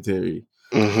his secretary?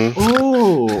 Mm-hmm.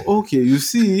 Oh, okay. You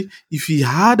see, if he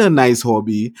had a nice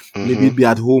hobby, maybe Mm-hmm. he'd be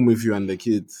at home with you and the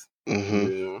kids. Mm-hmm.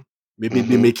 You know? Maybe he'd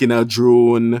be making a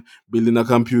drone, building a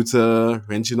computer,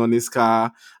 wrenching on his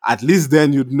car. At least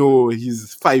then you'd know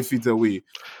he's 5 feet away.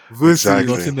 Not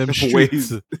Exactly. Versus in them where streets.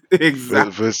 he's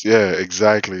exactly. Yeah,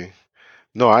 exactly.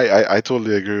 No, I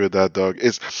totally agree with that, dog.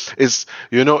 It's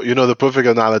you know the perfect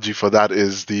analogy for that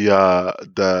is the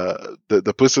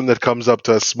person that comes up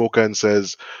to a smoker and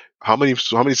says, how many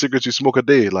cigarettes you smoke a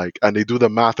day? Like, and they do the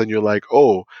math, and you're like,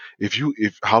 oh, if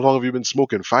how long have you been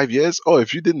smoking? 5 years? Oh,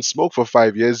 if you didn't smoke for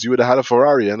 5 years, you would have had a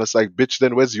Ferrari. And it's like, bitch,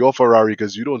 then where's your Ferrari?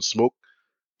 Because you don't smoke.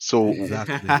 So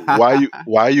Exactly. why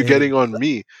are you getting on Exactly.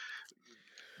 me?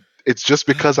 It's just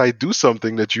because I do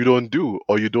something that you don't do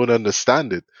or you don't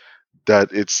understand it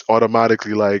that it's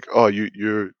automatically like, oh,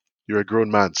 you're a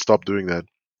grown man. Stop doing that.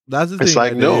 That's the It's thing.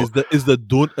 like, There no, is the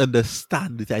don't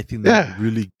understand it. I think that yeah,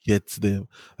 really gets them.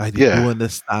 Like they yeah, don't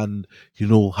understand,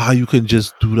 how you can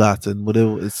just do that and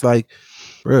whatever. It's like,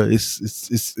 bro,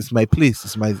 it's my place.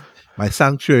 It's my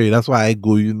sanctuary. That's why I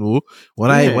go.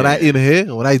 When I in Yeah.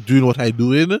 here, when I doing what I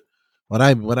doing, when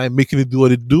I making it do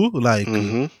what it do, like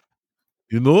mm-hmm,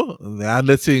 and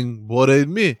nothing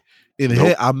bothering me. In here,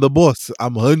 nope. I'm the boss.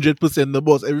 I'm 100% the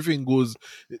boss. Everything goes.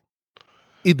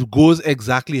 It goes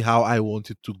exactly how I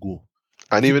want it to go.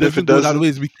 And If it even if it doesn't go that doesn't, way,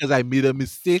 it's because I made a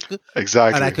mistake and I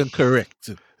exactly, can correct.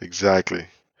 exactly.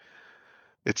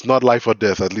 It's not life or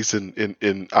death. At least in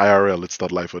IRL, it's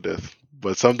not life or death.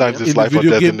 But sometimes Yep. it's In the life or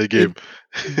video death in game, the game.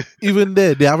 even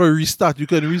there, they have a restart. You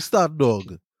can restart,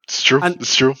 dog. It's true. And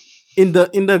It's true. in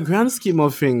the grand scheme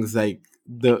of things, like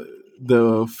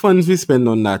the funds we spend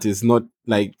on that is not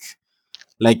like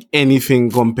anything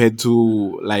compared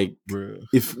to like Bro.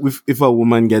 if a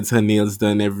woman gets her nails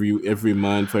done every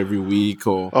month or every week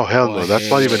Oh hell or no, that's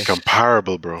not even hair.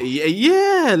 comparable, bro.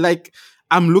 Yeah, like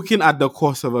I'm looking at the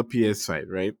cost of a PS5,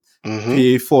 right? Mm-hmm.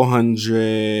 Pay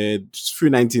 400,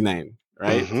 399,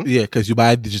 right? Mm-hmm. Yeah, because you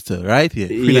buy digital, right? Yeah,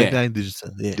 free ninety Yeah. nine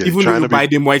digital. Yeah, Yeah, Even though trying you to be buy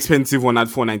the more expensive one at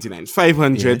 499, yeah.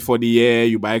 500 for the year,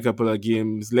 you buy a couple of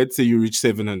games. Let's say you reach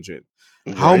 700.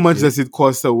 How right. much Yeah. does it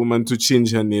cost a woman to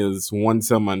change her nails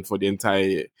once a month for the entire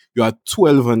year? You are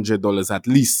 $1,200 at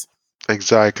least.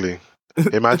 Exactly.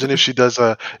 Imagine if she does Wait,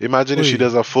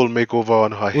 a full makeover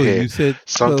on her wait. hair. You said twelve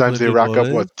Sometimes they hundred rack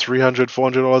up what dollars? $300,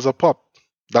 $400 a pop.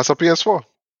 That's a PS4.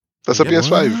 That's a Yep.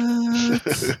 PS5.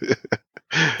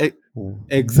 What? E-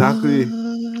 exactly.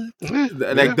 What?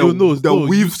 Like Yeah. the No, the no. You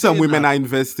weave some say women that. are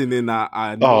investing in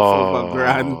are north of a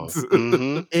grand. Oh.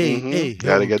 Mm-hmm. Hey, Mm-hmm. hey,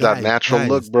 Gotta hell, get that guys, natural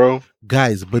look, guys, bro.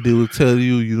 guys. But they will tell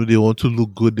you, they want to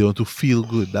look good. They want to feel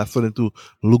good. That's for them to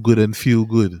look good and feel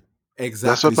good.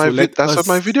 Exactly. So That's what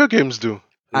my video games do.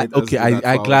 let us Okay, do that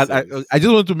I for glad. I, ourselves. I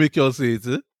just want to make y'all say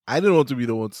it. I didn't want to be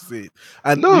the one to say it.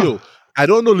 And No. I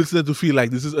don't know listener to feel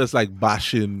like this is us like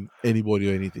bashing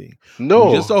anybody or anything.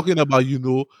 We're just No. talking about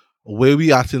where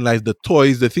we at in life, the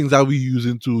toys, the things that we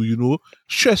using to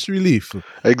stress relief, and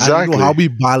how Exactly. we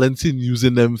balancing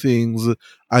using them things,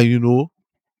 and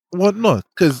whatnot.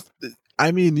 Because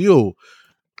I mean,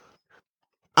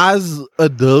 as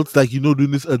adults, like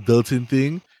doing this adulting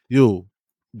thing,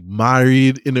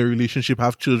 married in a relationship,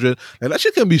 have children, like that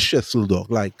shit can be stressful, dog.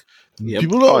 Like Yep.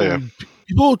 people Oh yeah. don't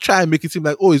people try and make it seem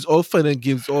like, oh, it's all fun and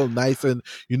games, it's all nice, and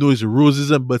it's roses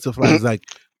and butterflies. Like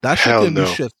that shit Hell can be no.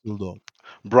 stressful, dog.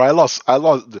 Bro, I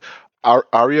lost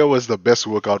Aria was the best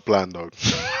workout plan, dog.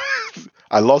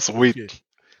 I lost weight. Okay.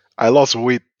 I lost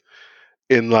weight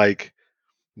in like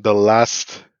the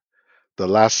last the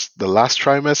last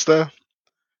trimester,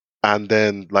 and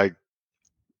then like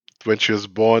when she was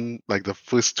born, like the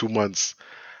first 2 months,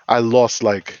 I lost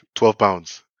like 12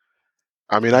 pounds.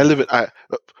 I mean, I live Damn. in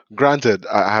I granted,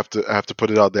 I have to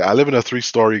put it out there. I live in a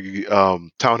 3-story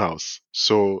townhouse,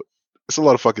 so it's a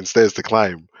lot of fucking stairs to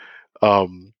climb.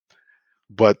 Um,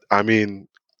 but I mean,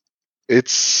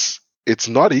 it's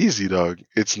not easy, dog.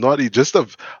 It's not just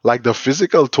like the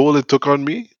physical toll it took on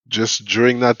me just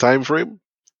during that time frame.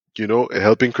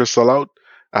 Helping Crystal out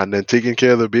and then taking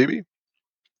care of the baby.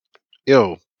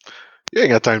 Yo, you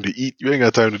ain't got time to eat. You ain't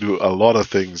got time to do a lot of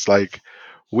things. Like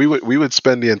we would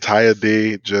spend the entire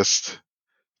day just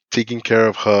taking care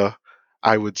of her.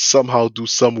 I would somehow do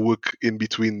some work in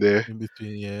between there, In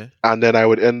between, yeah. and then I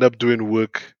would end up doing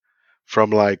work from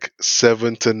like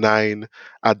 7 to 9.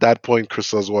 At that point,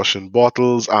 Crystal's washing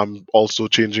bottles. I'm also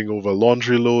changing over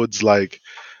laundry loads. Like,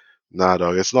 nah,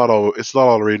 dog, it's not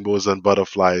all rainbows and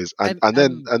butterflies. And And and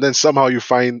then and and then somehow you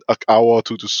find an hour or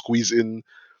two to squeeze in,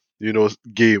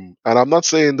 game. And I'm not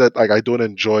saying that like I don't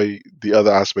enjoy the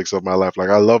other aspects of my life. Like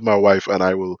I love my wife, and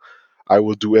I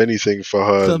will do anything for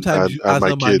her Sometimes and as my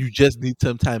a man, kid. you just need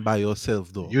some time by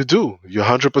yourself, though. You do. You're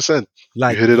 100%.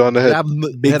 Like you hit it on the head.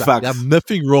 Big you facts. have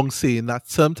nothing wrong saying that.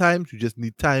 Sometimes you just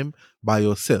need time by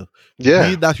yourself. Yeah.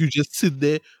 Be it that you just sit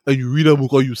there and you read a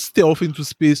book, or you stare off into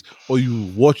space, or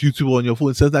you watch YouTube on your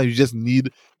phone. Sometimes you just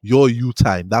need your you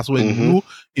time. That's when you,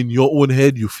 in your own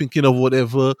head, you're thinking of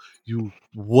whatever,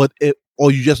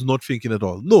 or you're just not thinking at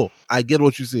all. No, I get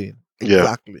what you're saying.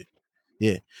 Exactly.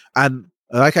 Yeah. And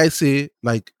like I say,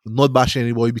 like, not bashing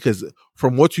anybody, because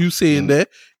from what you say in there,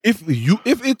 if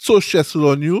it's so stressful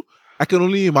on you, I can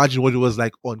only imagine what it was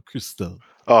like on Crystal.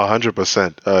 Oh,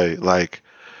 100%. Like,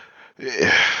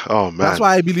 oh man. That's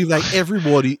why I believe, like,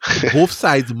 everybody, both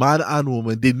sides, man and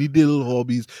woman, they need their little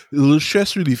hobbies, a little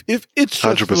stress relief. If it's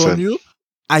stressful 100%. on you,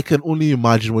 I can only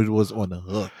imagine what it was on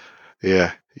her.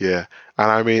 Yeah.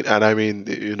 And I mean,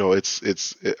 you know, it's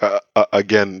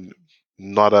again,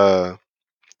 not a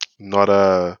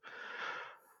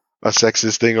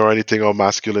sexist thing or anything, or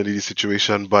masculinity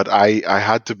situation, but I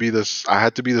had to be the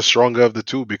stronger of the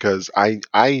two, because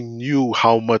I knew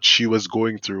how much she was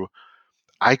going through.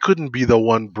 I couldn't be the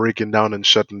one breaking down and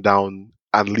shutting down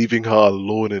and leaving her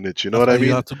alone in it. You know That's what I why you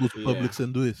mean? have to go to Publix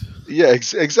and do it. Yeah,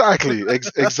 exactly,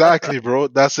 exactly, bro.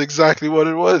 That's exactly what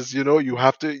it was. You know, you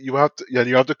have to, and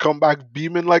you have to come back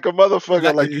beaming like a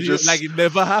motherfucker, like you just, like it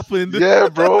never happened. yeah,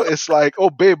 bro. It's like, oh,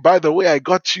 babe, by the way, I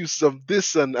got you some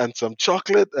this and some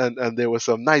chocolate, and there were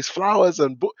some nice flowers,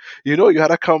 and you know, you had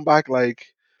to come back like,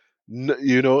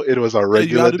 you know, it was a Yeah, you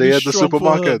regular have to be day at the strong for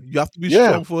her. supermarket. You have to be Yeah.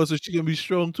 strong for her so she can be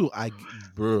strong too.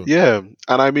 Bro. Yeah,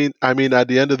 and I mean, at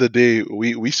the end of the day,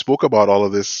 we spoke about all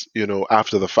of this, you know,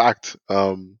 after the fact.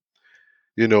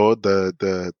 You know,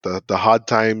 the hard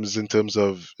times in terms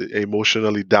of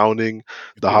emotionally downing, You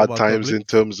the told hard about times Publix? in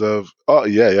terms of, oh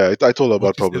yeah, I told her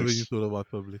What about you said when you Publix. told about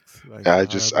Publix? Like,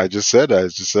 I just said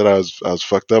I was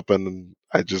fucked up, and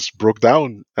I just broke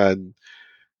down, and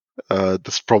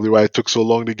that's probably why it took so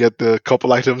long to get the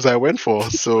couple items I went for.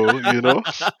 So, you know,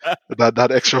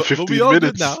 that extra but we 15 all good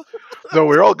minutes. now. No,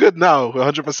 we're all good now,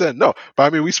 100%. No, but I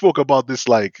mean, we spoke about this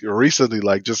like recently,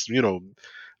 like just, you know,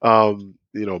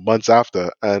 months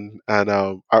after, and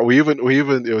we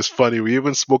even it was funny. We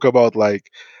even spoke about, like,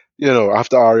 you know,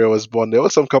 after Arya was born, there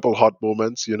was some couple hot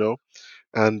moments, you know,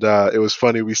 and it was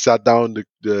funny. We sat down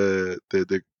the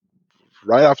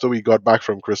right after we got back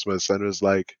from Christmas, and it was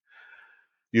like,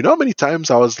 you know how many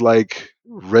times I was like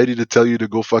ready to tell you to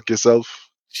go fuck yourself?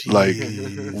 Like,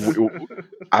 Jeez.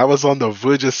 I was on the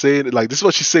verge of saying it. Like, this is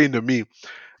what she's saying to me.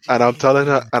 And I'm telling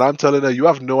her, you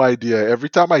have no idea. Every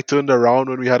time I turned around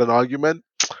when we had an argument,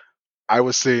 I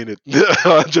was saying it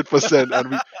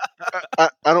 100%.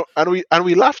 And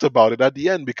we laughed about it at the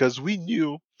end, because we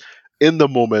knew in the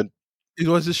moment It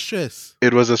was a stress.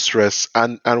 it was a stress,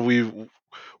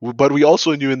 but we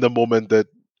also knew in the moment that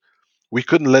we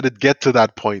couldn't let it get to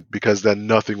that point, because then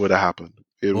nothing would have happened.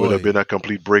 It would have Boy. been a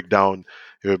complete breakdown.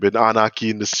 It would have been anarchy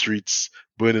in the streets,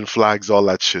 burning flags, all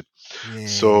that shit. Yeah.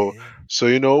 So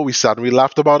you know, we sat and we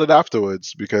laughed about it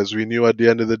afterwards, because we knew at the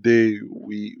end of the day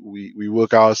we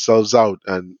work ourselves out,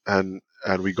 and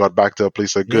we got back to a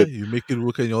place of good. You make it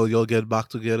work, and y'all get back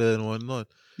together and whatnot.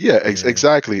 Yeah,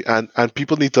 exactly. And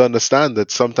people need to understand that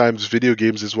sometimes video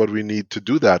games is what we need to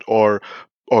do that, or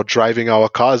driving our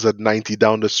cars at 90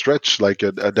 down the stretch, like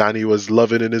Danny was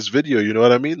loving in his video. You know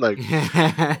what I mean? Like,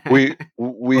 we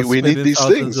need these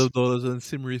things. Of dollars on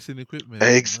sim racing equipment.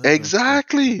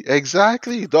 Exactly.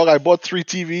 Dog, I bought 3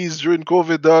 TVs during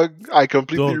COVID, dog. I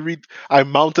completely I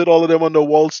mounted all of them on the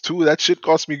walls too. That shit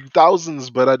cost me thousands,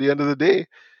 but at the end of the day,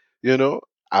 you know,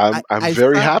 I'm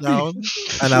very happy. Down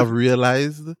and I've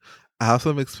realized I have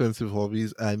some expensive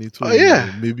hobbies. I need to,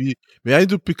 maybe I need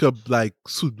to pick up like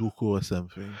Sudoku or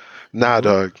something. Nah,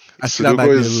 dog. I feel that might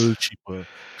be a little cheaper.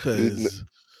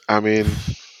 I mean,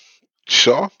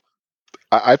 sure.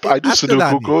 I do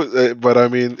Sudoku, but I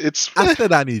mean, it's after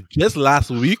Danny. Just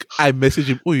last week, I messaged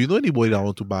him. Oh, you know anybody that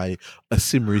want to buy a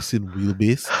sim racing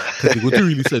wheelbase? Because they're going to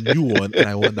release a new one, and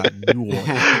I want that new one.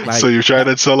 Like, so you're trying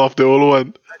to sell off the old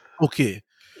one? Okay.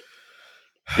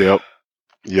 Yep.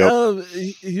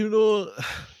 You know,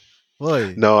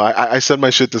 boy. No, I send my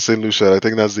shit to St. Lucia. I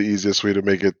think that's the easiest way to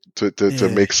make it to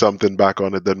make something back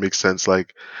on it that makes sense.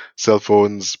 Like cell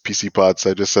phones, PC parts.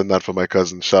 I just send that for my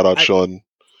cousin. Shout out Sean.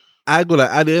 I go like,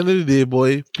 at the end of the day,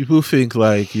 boy, people think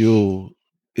like, we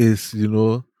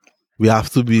have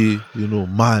to be,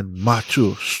 man,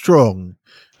 macho, strong,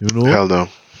 Hell no.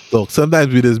 Dog,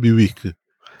 sometimes we just be weak.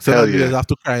 Sometimes we just have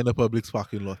to cry in the public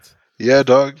parking lot. Yeah,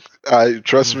 dog.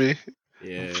 Trust me.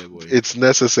 Yeah, boy. It's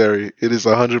necessary. It is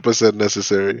 100%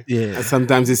 necessary. Yeah. And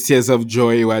sometimes it's tears of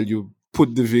joy while you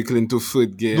put the vehicle into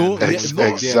third gear. No, and yeah, go no.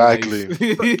 about their life.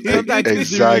 Sometimes it's the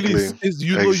Exactly. release is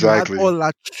you had all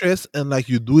that stress and like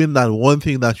you're doing that one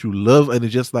thing that you love and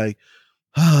it's just like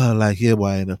like here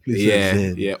boy in a place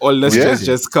yeah. All the stress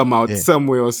just come out some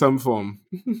way or some form.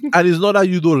 And it's not that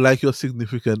you don't like your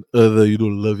significant other, you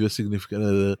don't love your significant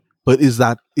other, but it's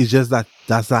just that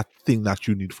that's that thing that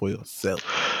you need for yourself.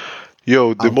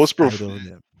 Yo, the most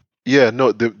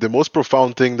the most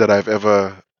profound thing that I've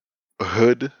ever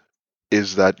heard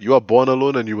is that you are born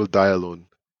alone and you will die alone.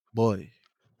 Boy.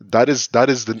 That is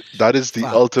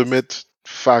the ultimate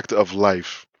fact of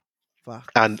life.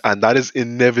 And that is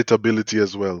inevitability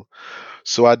as well.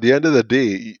 So at the end of the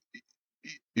day,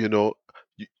 you know,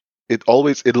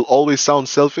 it'll always sound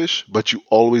selfish, but you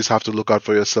always have to look out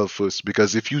for yourself first.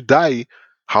 Because if you die,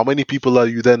 how many people are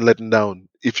you then letting down?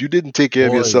 If you didn't take care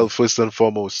of yourself first and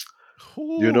foremost,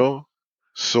 you know?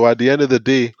 So at the end of the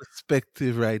day,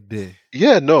 perspective right there.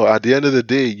 Yeah, no, at the end of the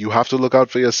day, you have to look out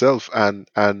for yourself and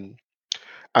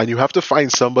you have to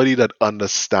find somebody that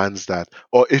understands that.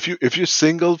 Or if you're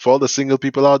single, for all the single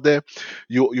people out there,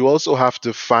 you also have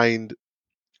to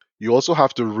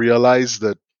realize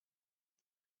that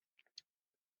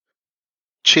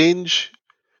change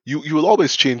you will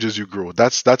always change as you grow.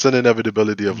 That's an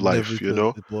inevitability of life, you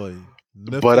know. Boy.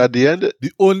 But at the end,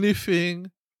 the only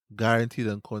thing guaranteed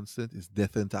and constant is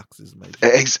death and taxes, my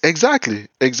Exactly.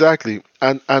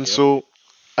 And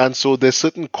so there's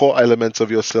certain core elements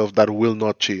of yourself that will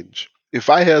not change. If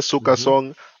I hear a soca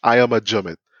song, I am a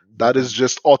Jummet. That is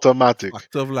just automatic.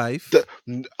 Fact of life.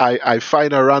 I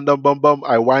find a random bum,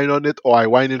 I whine on it, or I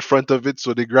whine in front of it,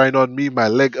 so they grind on me, my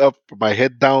leg up, my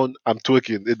head down, I'm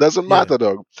twerking. It doesn't matter,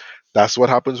 dog. That's what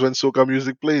happens when soca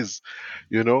music plays.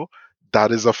 You know,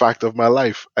 that is a fact of my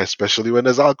life, especially when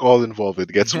there's alcohol involved. It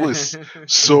gets worse.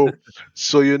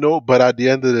 so you know, but at the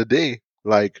end of the day,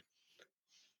 like,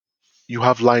 you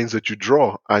have lines that you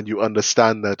draw and you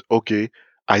understand that, okay,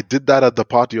 I did that at the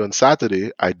party on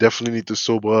Saturday. I definitely need to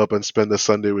sober up and spend the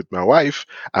Sunday with my wife,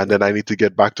 and then I need to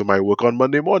get back to my work on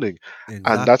Monday morning.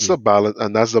 Exactly. And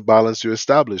that's the balance, you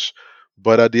establish.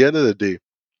 But at the end of the day,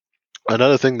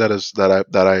 another thing that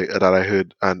I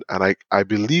heard, and I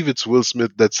believe it's Will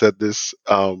Smith that said this.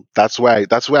 That's where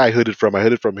I heard it from. I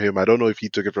heard it from him. I don't know if he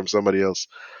took it from somebody else.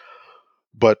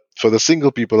 But for the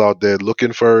single people out there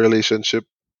looking for a relationship,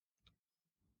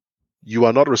 you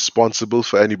are not responsible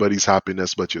for anybody's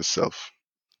happiness but yourself.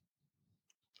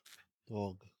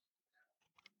 Dog.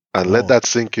 And let that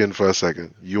sink in for a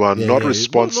second. You are not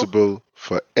responsible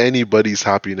for anybody's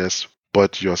happiness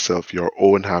but yourself, your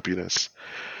own happiness.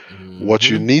 What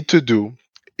you need to do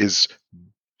is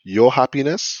your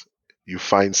happiness. You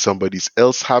find somebody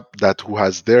else who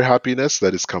has their happiness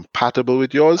that is compatible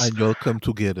with yours, and you'll come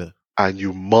together. And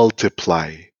you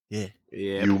multiply. Yeah.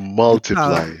 You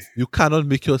multiply. You cannot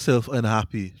make yourself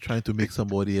unhappy trying to make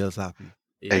somebody else happy.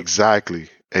 Yep. Exactly.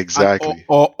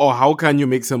 Or how can you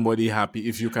make somebody happy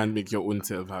if you can't make your own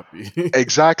self happy?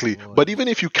 Exactly. But even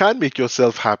if you can make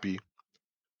yourself happy,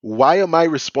 why am I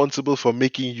responsible for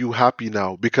making you happy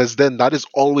now? Because then that is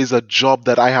always a job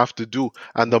that I have to do.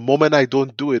 And the moment I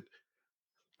don't do it,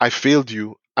 I failed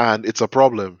you and it's a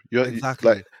problem.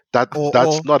 Exactly. Like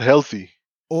that's not healthy.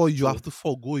 Or you have to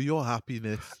forgo your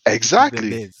happiness.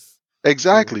 Exactly.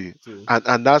 True.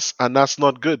 And that's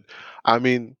not good. I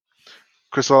mean,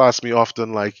 Crystal asks me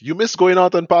often, like, you miss going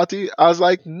out and party? I was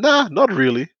like, nah, not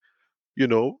really. You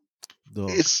know,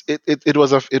 it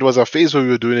was a phase where we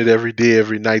were doing it every day,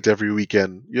 every night, every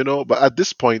weekend. You know, but at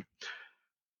this point,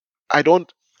 I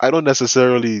don't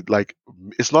necessarily like.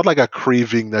 It's not like a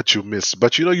craving that you miss,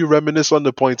 but you know, you reminisce on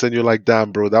the points and you're like,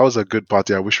 damn, bro, that was a good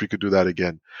party. I wish we could do that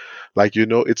again. Like, you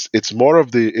know, it's more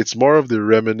of the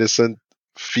reminiscent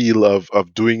feel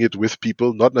of doing it with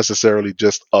people, not necessarily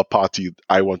just a party.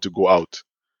 I want to go out.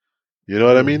 You know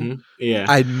what I mean? Yeah.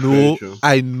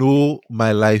 I know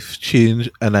my life changed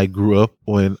and I grew up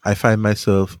when I find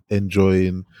myself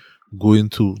enjoying going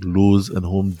to Lowe's and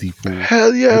Home Depot.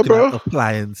 Hell yeah, bro.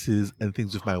 Appliances and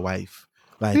things with my wife.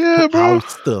 Like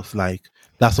house stuff. Like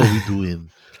that's what we're doing.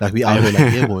 Like we out here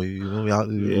like, yeah, boy, you know, we out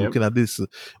looking at this.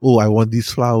 Oh, I want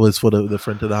these flowers for the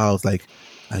front of the house. Like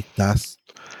that's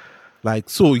like,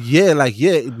 so yeah,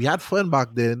 we had fun back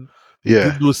then. We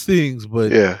did those things,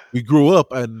 but we grew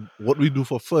up and what we do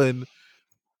for fun,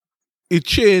 it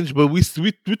changed, but we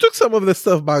took some of the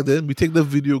stuff back then. We take the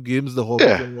video games, the hobbies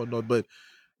and whatnot, but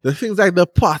the things like the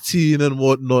partying and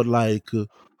whatnot, like,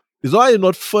 it's already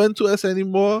not fun to us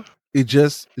anymore. It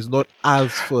just is not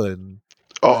as fun.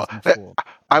 Oh,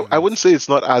 I wouldn't say it's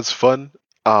not as fun.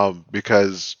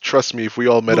 Because trust me, if we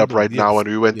all met up right now and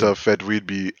we went to a Fed, we'd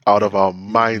be out of our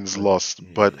minds lost.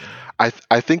 But I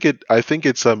think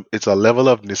it's a level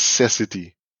of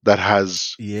necessity that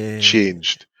has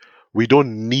changed. We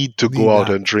don't need to go out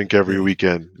and drink every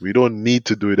weekend. We don't need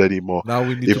to do it anymore. Now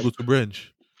we need to go to brunch.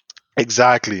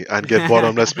 Exactly, and get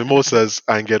bottomless mimosas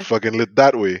and get fucking lit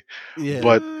that way. Yeah.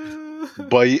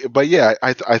 But yeah,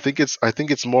 I think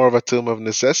it's more of a term of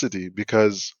necessity,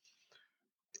 because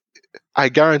I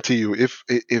guarantee you,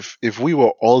 if we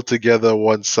were all together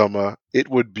one summer, it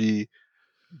would be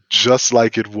just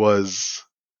like it was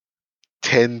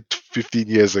 10 to 15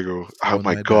 years ago. Oh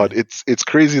my God, it's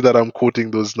crazy that I'm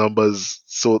quoting those numbers,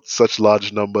 such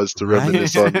large numbers, to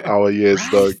reminisce on our years,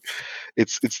 dog.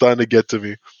 It's starting to get to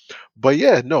me. But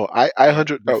yeah, no, I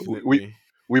 100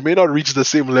 we may not reach the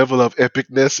same level of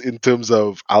epicness in terms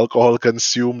of alcohol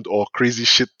consumed or crazy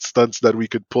shit stunts that we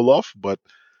could pull off, but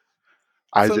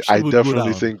I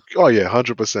definitely think,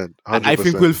 100%. I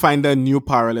think we'll find a new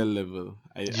parallel level.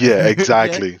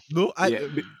 Exactly.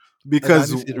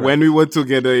 Because when we were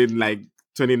together in like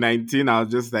 2019, I was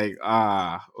just like,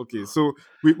 okay. So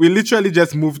we literally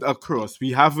just moved across.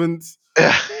 We haven't,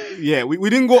 we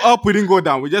didn't go up, we didn't go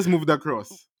down. We just moved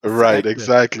across. Right,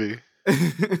 exactly.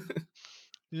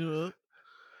 Yeah.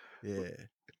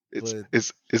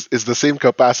 It's the same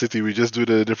capacity. We just do it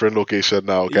in a different location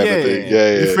now, kind of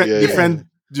thing.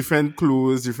 Different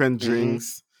clues, different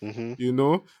drinks. Mm-hmm. You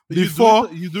know, before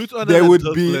you do it on there would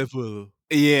be level.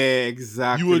 Yeah,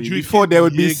 exactly. Before there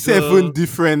would be 7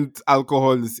 different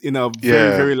alcohols in a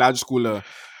very, very large cooler.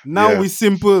 Now we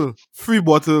simple 3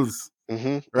 bottles,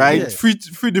 right?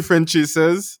 3 different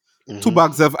chasers, 2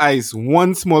 bags of ice,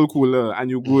 1 small cooler, and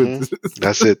you're good.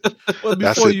 That's it. Well,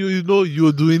 before you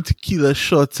were doing tequila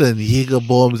shots and Jaeger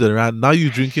bombs and around. Now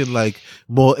you're drinking like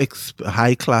more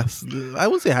high class. I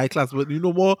wouldn't say high class, but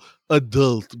more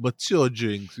adult, mature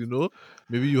drinks.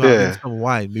 Maybe you having some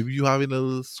wine. Maybe you having a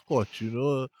little scotch. You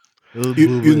know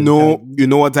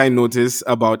what I noticed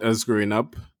about us growing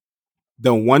up?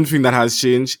 The one thing that has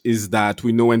changed is that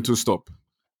we know when to stop.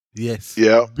 Yes.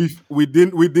 Yeah. We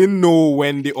didn't know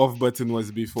when the off button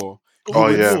was before. You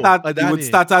would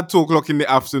start at 2:00 in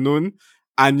the afternoon,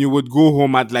 and you would go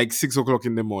home at like 6:00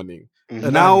 in the morning.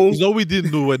 Now, we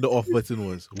didn't know when the off button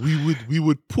was. We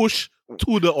would push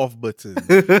to the off button.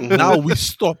 Now we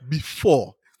stop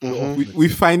before. We're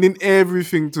finding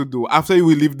everything to do. After you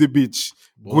leave the beach,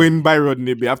 going by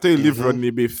Rodney Bay. After you leave Rodney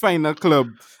Bay, find a club.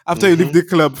 After you leave the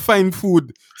club, find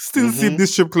food. Still see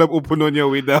this strip club open on your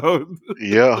way down.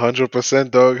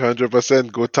 100%, dog.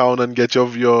 100%. Go town and get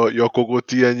your cocoa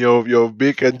tea and your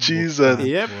bacon cheese and.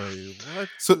 Yep.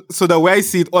 So the way I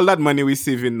see it, all that money we're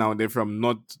saving now, they're from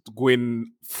not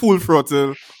going full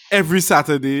throttle every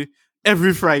Saturday,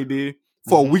 every Friday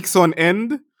for weeks on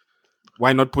end.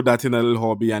 Why not put that in a little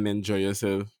hobby and enjoy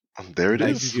yourself? There it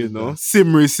is.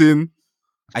 Sim racing.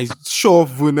 I show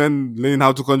off and learn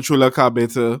how to control a car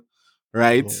better,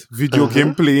 right? Video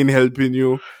game playing helping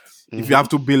you. If you have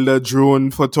to build a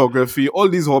drone, photography, all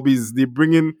these hobbies, they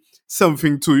bring in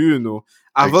something to you,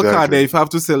 I have a car there. If I have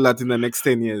to sell that in the next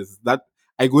 10 years, that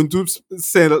I'm going to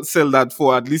sell that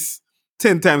for at least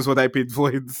 10 times what I paid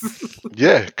for it.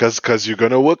 Yeah, because you're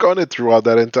going to work on it throughout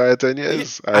that entire 10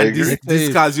 years. I agree.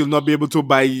 These cars you'll not be able to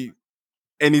buy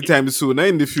anytime sooner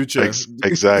in the future.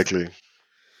 Exactly.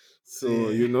 So,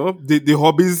 the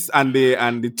hobbies and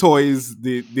the toys,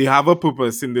 they have a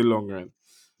purpose in the long run.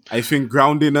 I think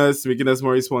grounding us, making us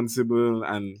more responsible,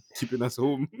 and keeping us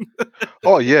home.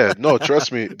 Oh yeah, no,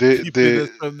 trust me. Keeping us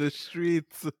from the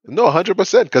streets. No,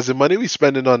 100%. Because the money we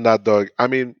spending on that, dog. I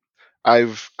mean, I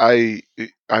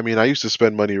used to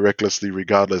spend money recklessly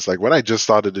regardless. Like when I just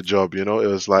started the job, it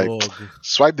was like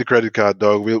swipe the credit card,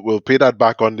 dog. We'll pay that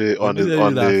back on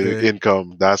the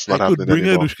income. That's not happening anymore.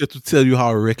 I could bring Anushka to tell you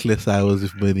how reckless I was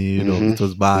with money. It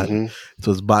was bad. It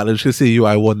was bad. And she'll say,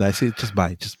 I won. I say, just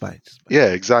buy.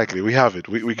 Yeah, exactly. We have it.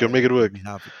 We can make it work. We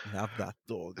have it. We have that,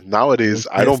 dog. Nowadays,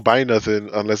 I don't buy nothing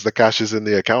unless the cash is in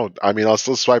the account. I mean, I'll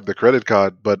still swipe the credit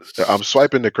card, but I'm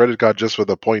swiping the credit card just for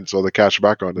the points or the cash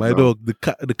back on it. My dog,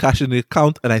 the cash in the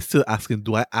account, and I still asking,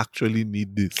 do I actually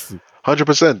need this?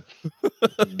 100%.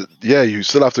 Yeah, you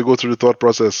still have to go through the thought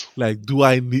process. Like, do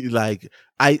I need,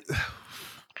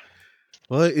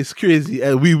 well, it's crazy.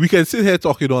 We can sit here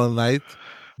talking all night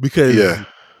because,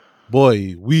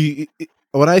 boy,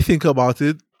 when I think about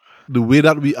it, the way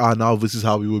that we are now versus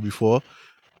how we were before,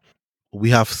 we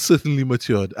have certainly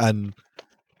matured. And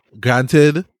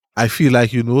granted, I feel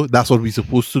like, that's what we're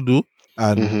supposed to do.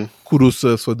 And kudos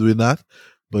to us for doing that.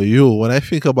 But when I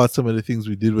think about some of the things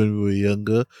we did when we were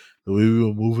younger, the way we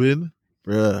were moving,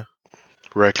 bruh.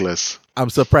 Reckless. I'm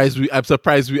surprised we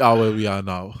are where we are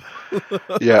now.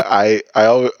 Yeah, I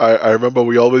remember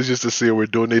we always used to say we're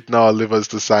donating our livers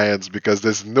to science because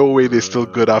there's no way they're still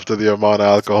good after the amount of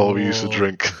alcohol we used to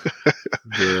drink.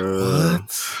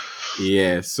 What?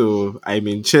 Yeah, so I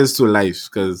mean, cheers to life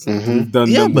because we've done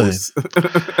Yeah, the man. most.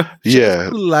 Yeah.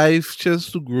 Cheers to life,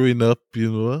 cheers to growing up,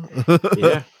 you know.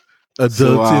 Yeah.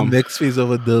 Adulting, next phase of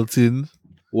adulting.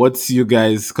 What's you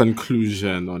guys'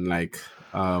 conclusion on like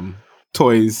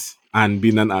toys and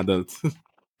being an adult?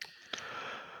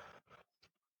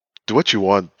 Do what you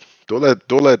want. Don't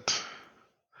let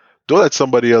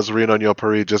somebody else rain on your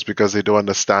parade just because they don't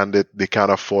understand it, they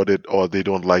can't afford it, or they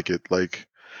don't like it. Like,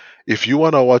 if you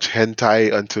want to watch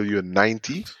hentai until you're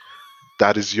 90,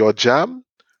 that is your jam.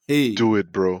 Hey, Do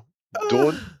it, bro.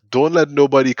 Don't let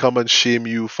nobody come and shame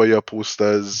you for your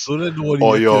posters Don't let nobody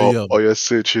or yuck your yum. your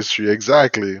search history.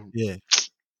 Exactly. Yeah.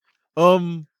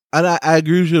 And I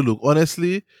agree with you. Look,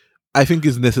 honestly, I think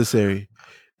it's necessary.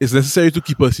 It's necessary to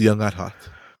keep us young at heart.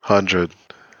 100.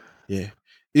 Yeah.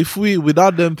 If we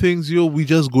without them things, we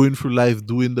just going through life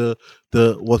doing the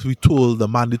what we told the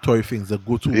mandatory things that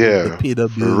go to work, the pay the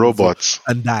bills, robots.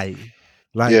 and die.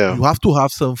 Like you have to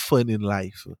have some fun in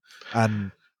life,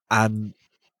 and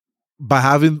by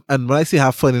having, and when I say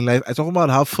have fun in life, I talk about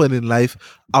have fun in life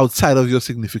outside of your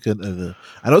significant other.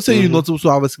 I don't say you're not supposed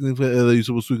to have a significant other, you're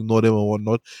supposed to ignore them or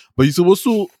whatnot, but you're supposed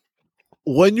to,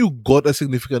 when you got a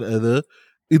significant other,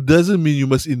 it doesn't mean you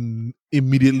must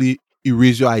immediately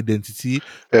erase your identity.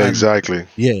 Exactly.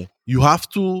 Yeah, you have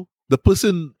to. The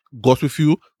person got with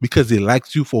you because they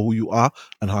liked you for who you are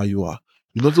and how you are.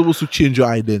 You're not supposed to change your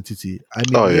identity. I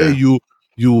mean,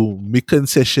 you make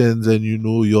concessions and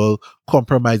you're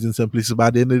compromising some places, but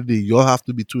at the end of the day, you all have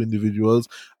to be two individuals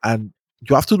and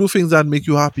you have to do things that make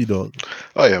you happy, dog.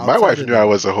 Oh yeah, my wife knew I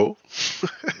was a hoe.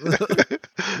 My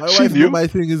wife knew my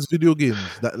thing is video games.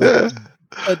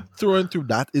 Throwing through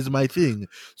that is my thing.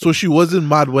 So she wasn't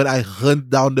mad when I hunt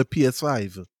down the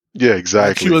PS5. Yeah,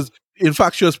 exactly. In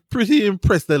fact, she was pretty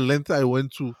impressed the length I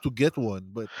went to get one.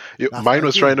 But mine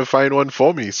was trying to find one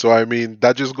for me. So I mean,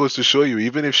 that just goes to show you,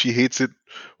 even if she hates it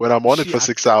when I'm on it for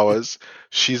 6 hours,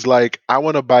 she's like, I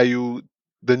want to buy you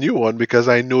the new one because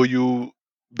I know you.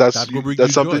 That's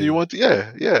something joy. You want.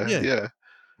 Yeah.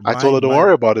 I told her don't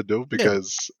worry about it though,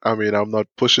 because I mean, I'm not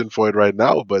pushing for it right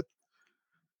now, but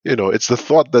it's the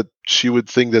thought that she would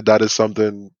think that is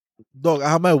something. Dog,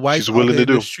 I have my wife she's willing to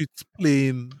do. The streets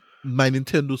playing my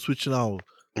Nintendo Switch now.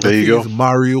 There you go. Is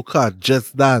Mario Kart,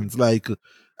 Just Dance. Like,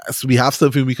 we have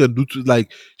something we can do to,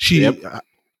 like, she,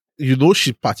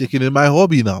 she's partaking in my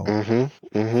hobby now.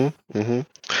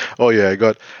 Oh yeah,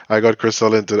 I got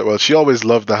Crystal into it. Well, she always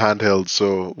loved the handheld,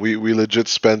 so we legit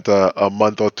spent a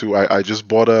month or two. I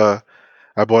bought a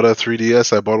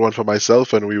 3DS. I bought one for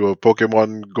myself, and we were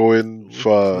Pokemon going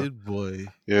for a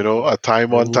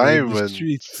time on time.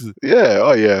 And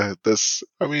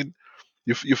I mean,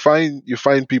 you find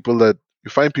people that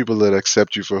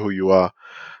accept you for who you are,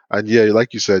 and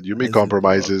like you said, you make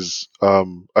compromises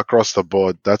across the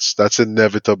board. That's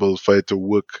inevitable for it to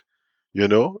work,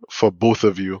 for both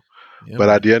of you. But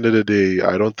at the end of the day,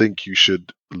 I don't think you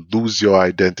should lose your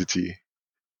identity.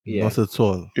 Not at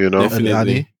all. Definitely.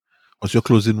 Annie, what's your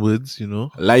closing words?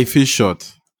 Life is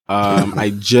short.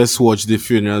 I just watched the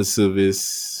funeral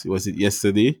service. Was it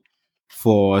yesterday?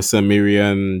 For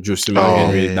Samirian Joshua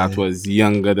Henry, that was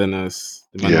younger than us.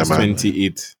 The man was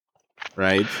 28,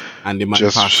 right? And the man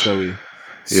passed away.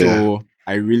 So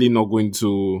I really not going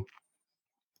to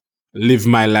live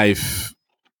my life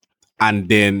and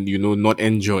then, not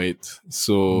enjoy it.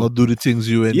 So not do the things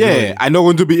you enjoy. Yeah, I'm not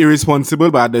going to be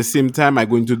irresponsible, but at the same time, I'm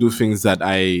going to do things that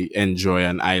I enjoy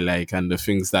and I like and the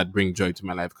things that bring joy to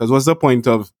my life. Because what's the point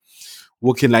of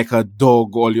working like a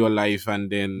dog all your life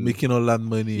and then making all that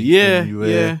money?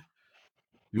 Yeah.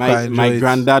 My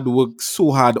granddad worked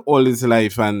so hard all his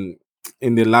life, and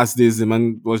in the last days, the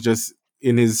man was just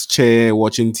in his chair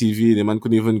watching TV. The man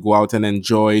couldn't even go out and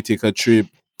enjoy, take a trip.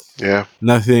 Yeah.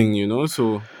 Nothing,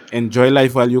 So enjoy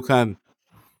life while you can.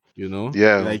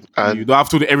 Yeah. Like you don't have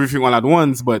to do everything all at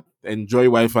once, but enjoy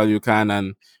life while you can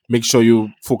and make sure you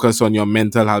focus on your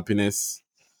mental happiness,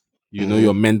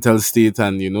 your mental state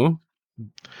and,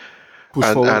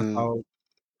 push forward.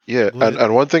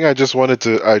 And one thing I just wanted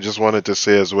to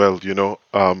say as well,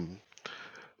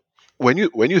 when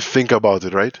you think about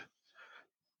it, right?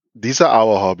 These are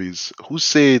our hobbies. Who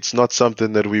say it's not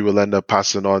something that we will end up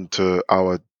passing on to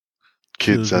our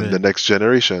kids and the next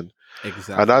generation?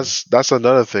 Exactly. And that's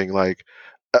another thing. Like,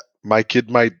 my kid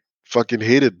might fucking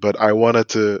hate it, but I wanted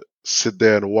to sit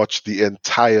there and watch the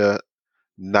entire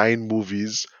 9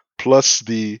 movies plus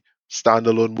the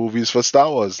standalone movies for Star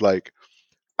Wars. Like,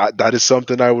 that is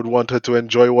something I would want her to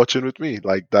enjoy watching with me.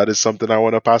 Like that is something I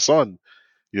want to pass on,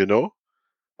 you know.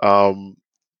 Um,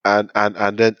 and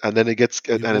then it gets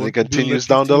and You then it want to build a continues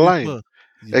down the PC with line. her. You want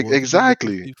to build a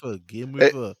Exactly. PC for a game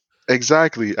with her.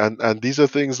 Exactly. And these are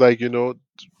things like,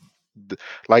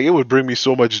 like it would bring me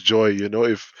so much joy,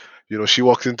 if she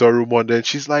walks into a room one day and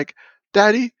she's like,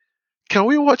 "Daddy, can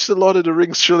we watch the Lord of the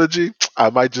Rings trilogy?" I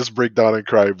might just break down and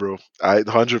cry, bro.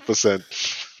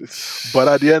 100%. But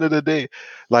at the end of the day,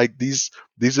 like these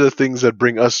are the things that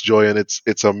bring us joy, and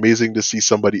it's amazing to see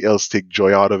somebody else take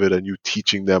joy out of it, and you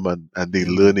teaching them and they Yeah,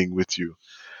 man. learning with you.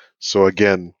 So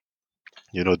again,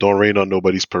 don't rain on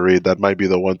nobody's parade. That might be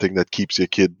the one thing that keeps your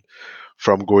kid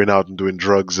from going out and doing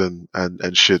drugs and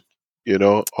shit,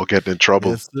 or getting in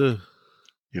trouble. Yes, sir.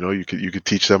 You could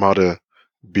teach them how to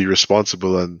be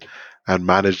responsible and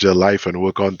manage their life and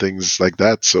work on things like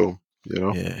that. So,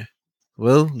 Yeah.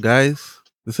 Well, guys,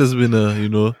 this has been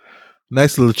a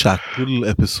nice little chat, little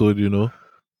episode.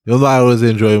 I always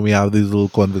enjoy when we have these little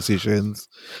conversations,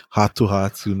 heart to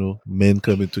heart. Men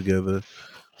coming together.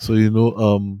 So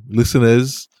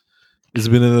listeners, it's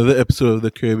been another episode of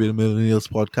the Caribbean Millennials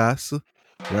podcast.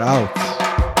 We're out.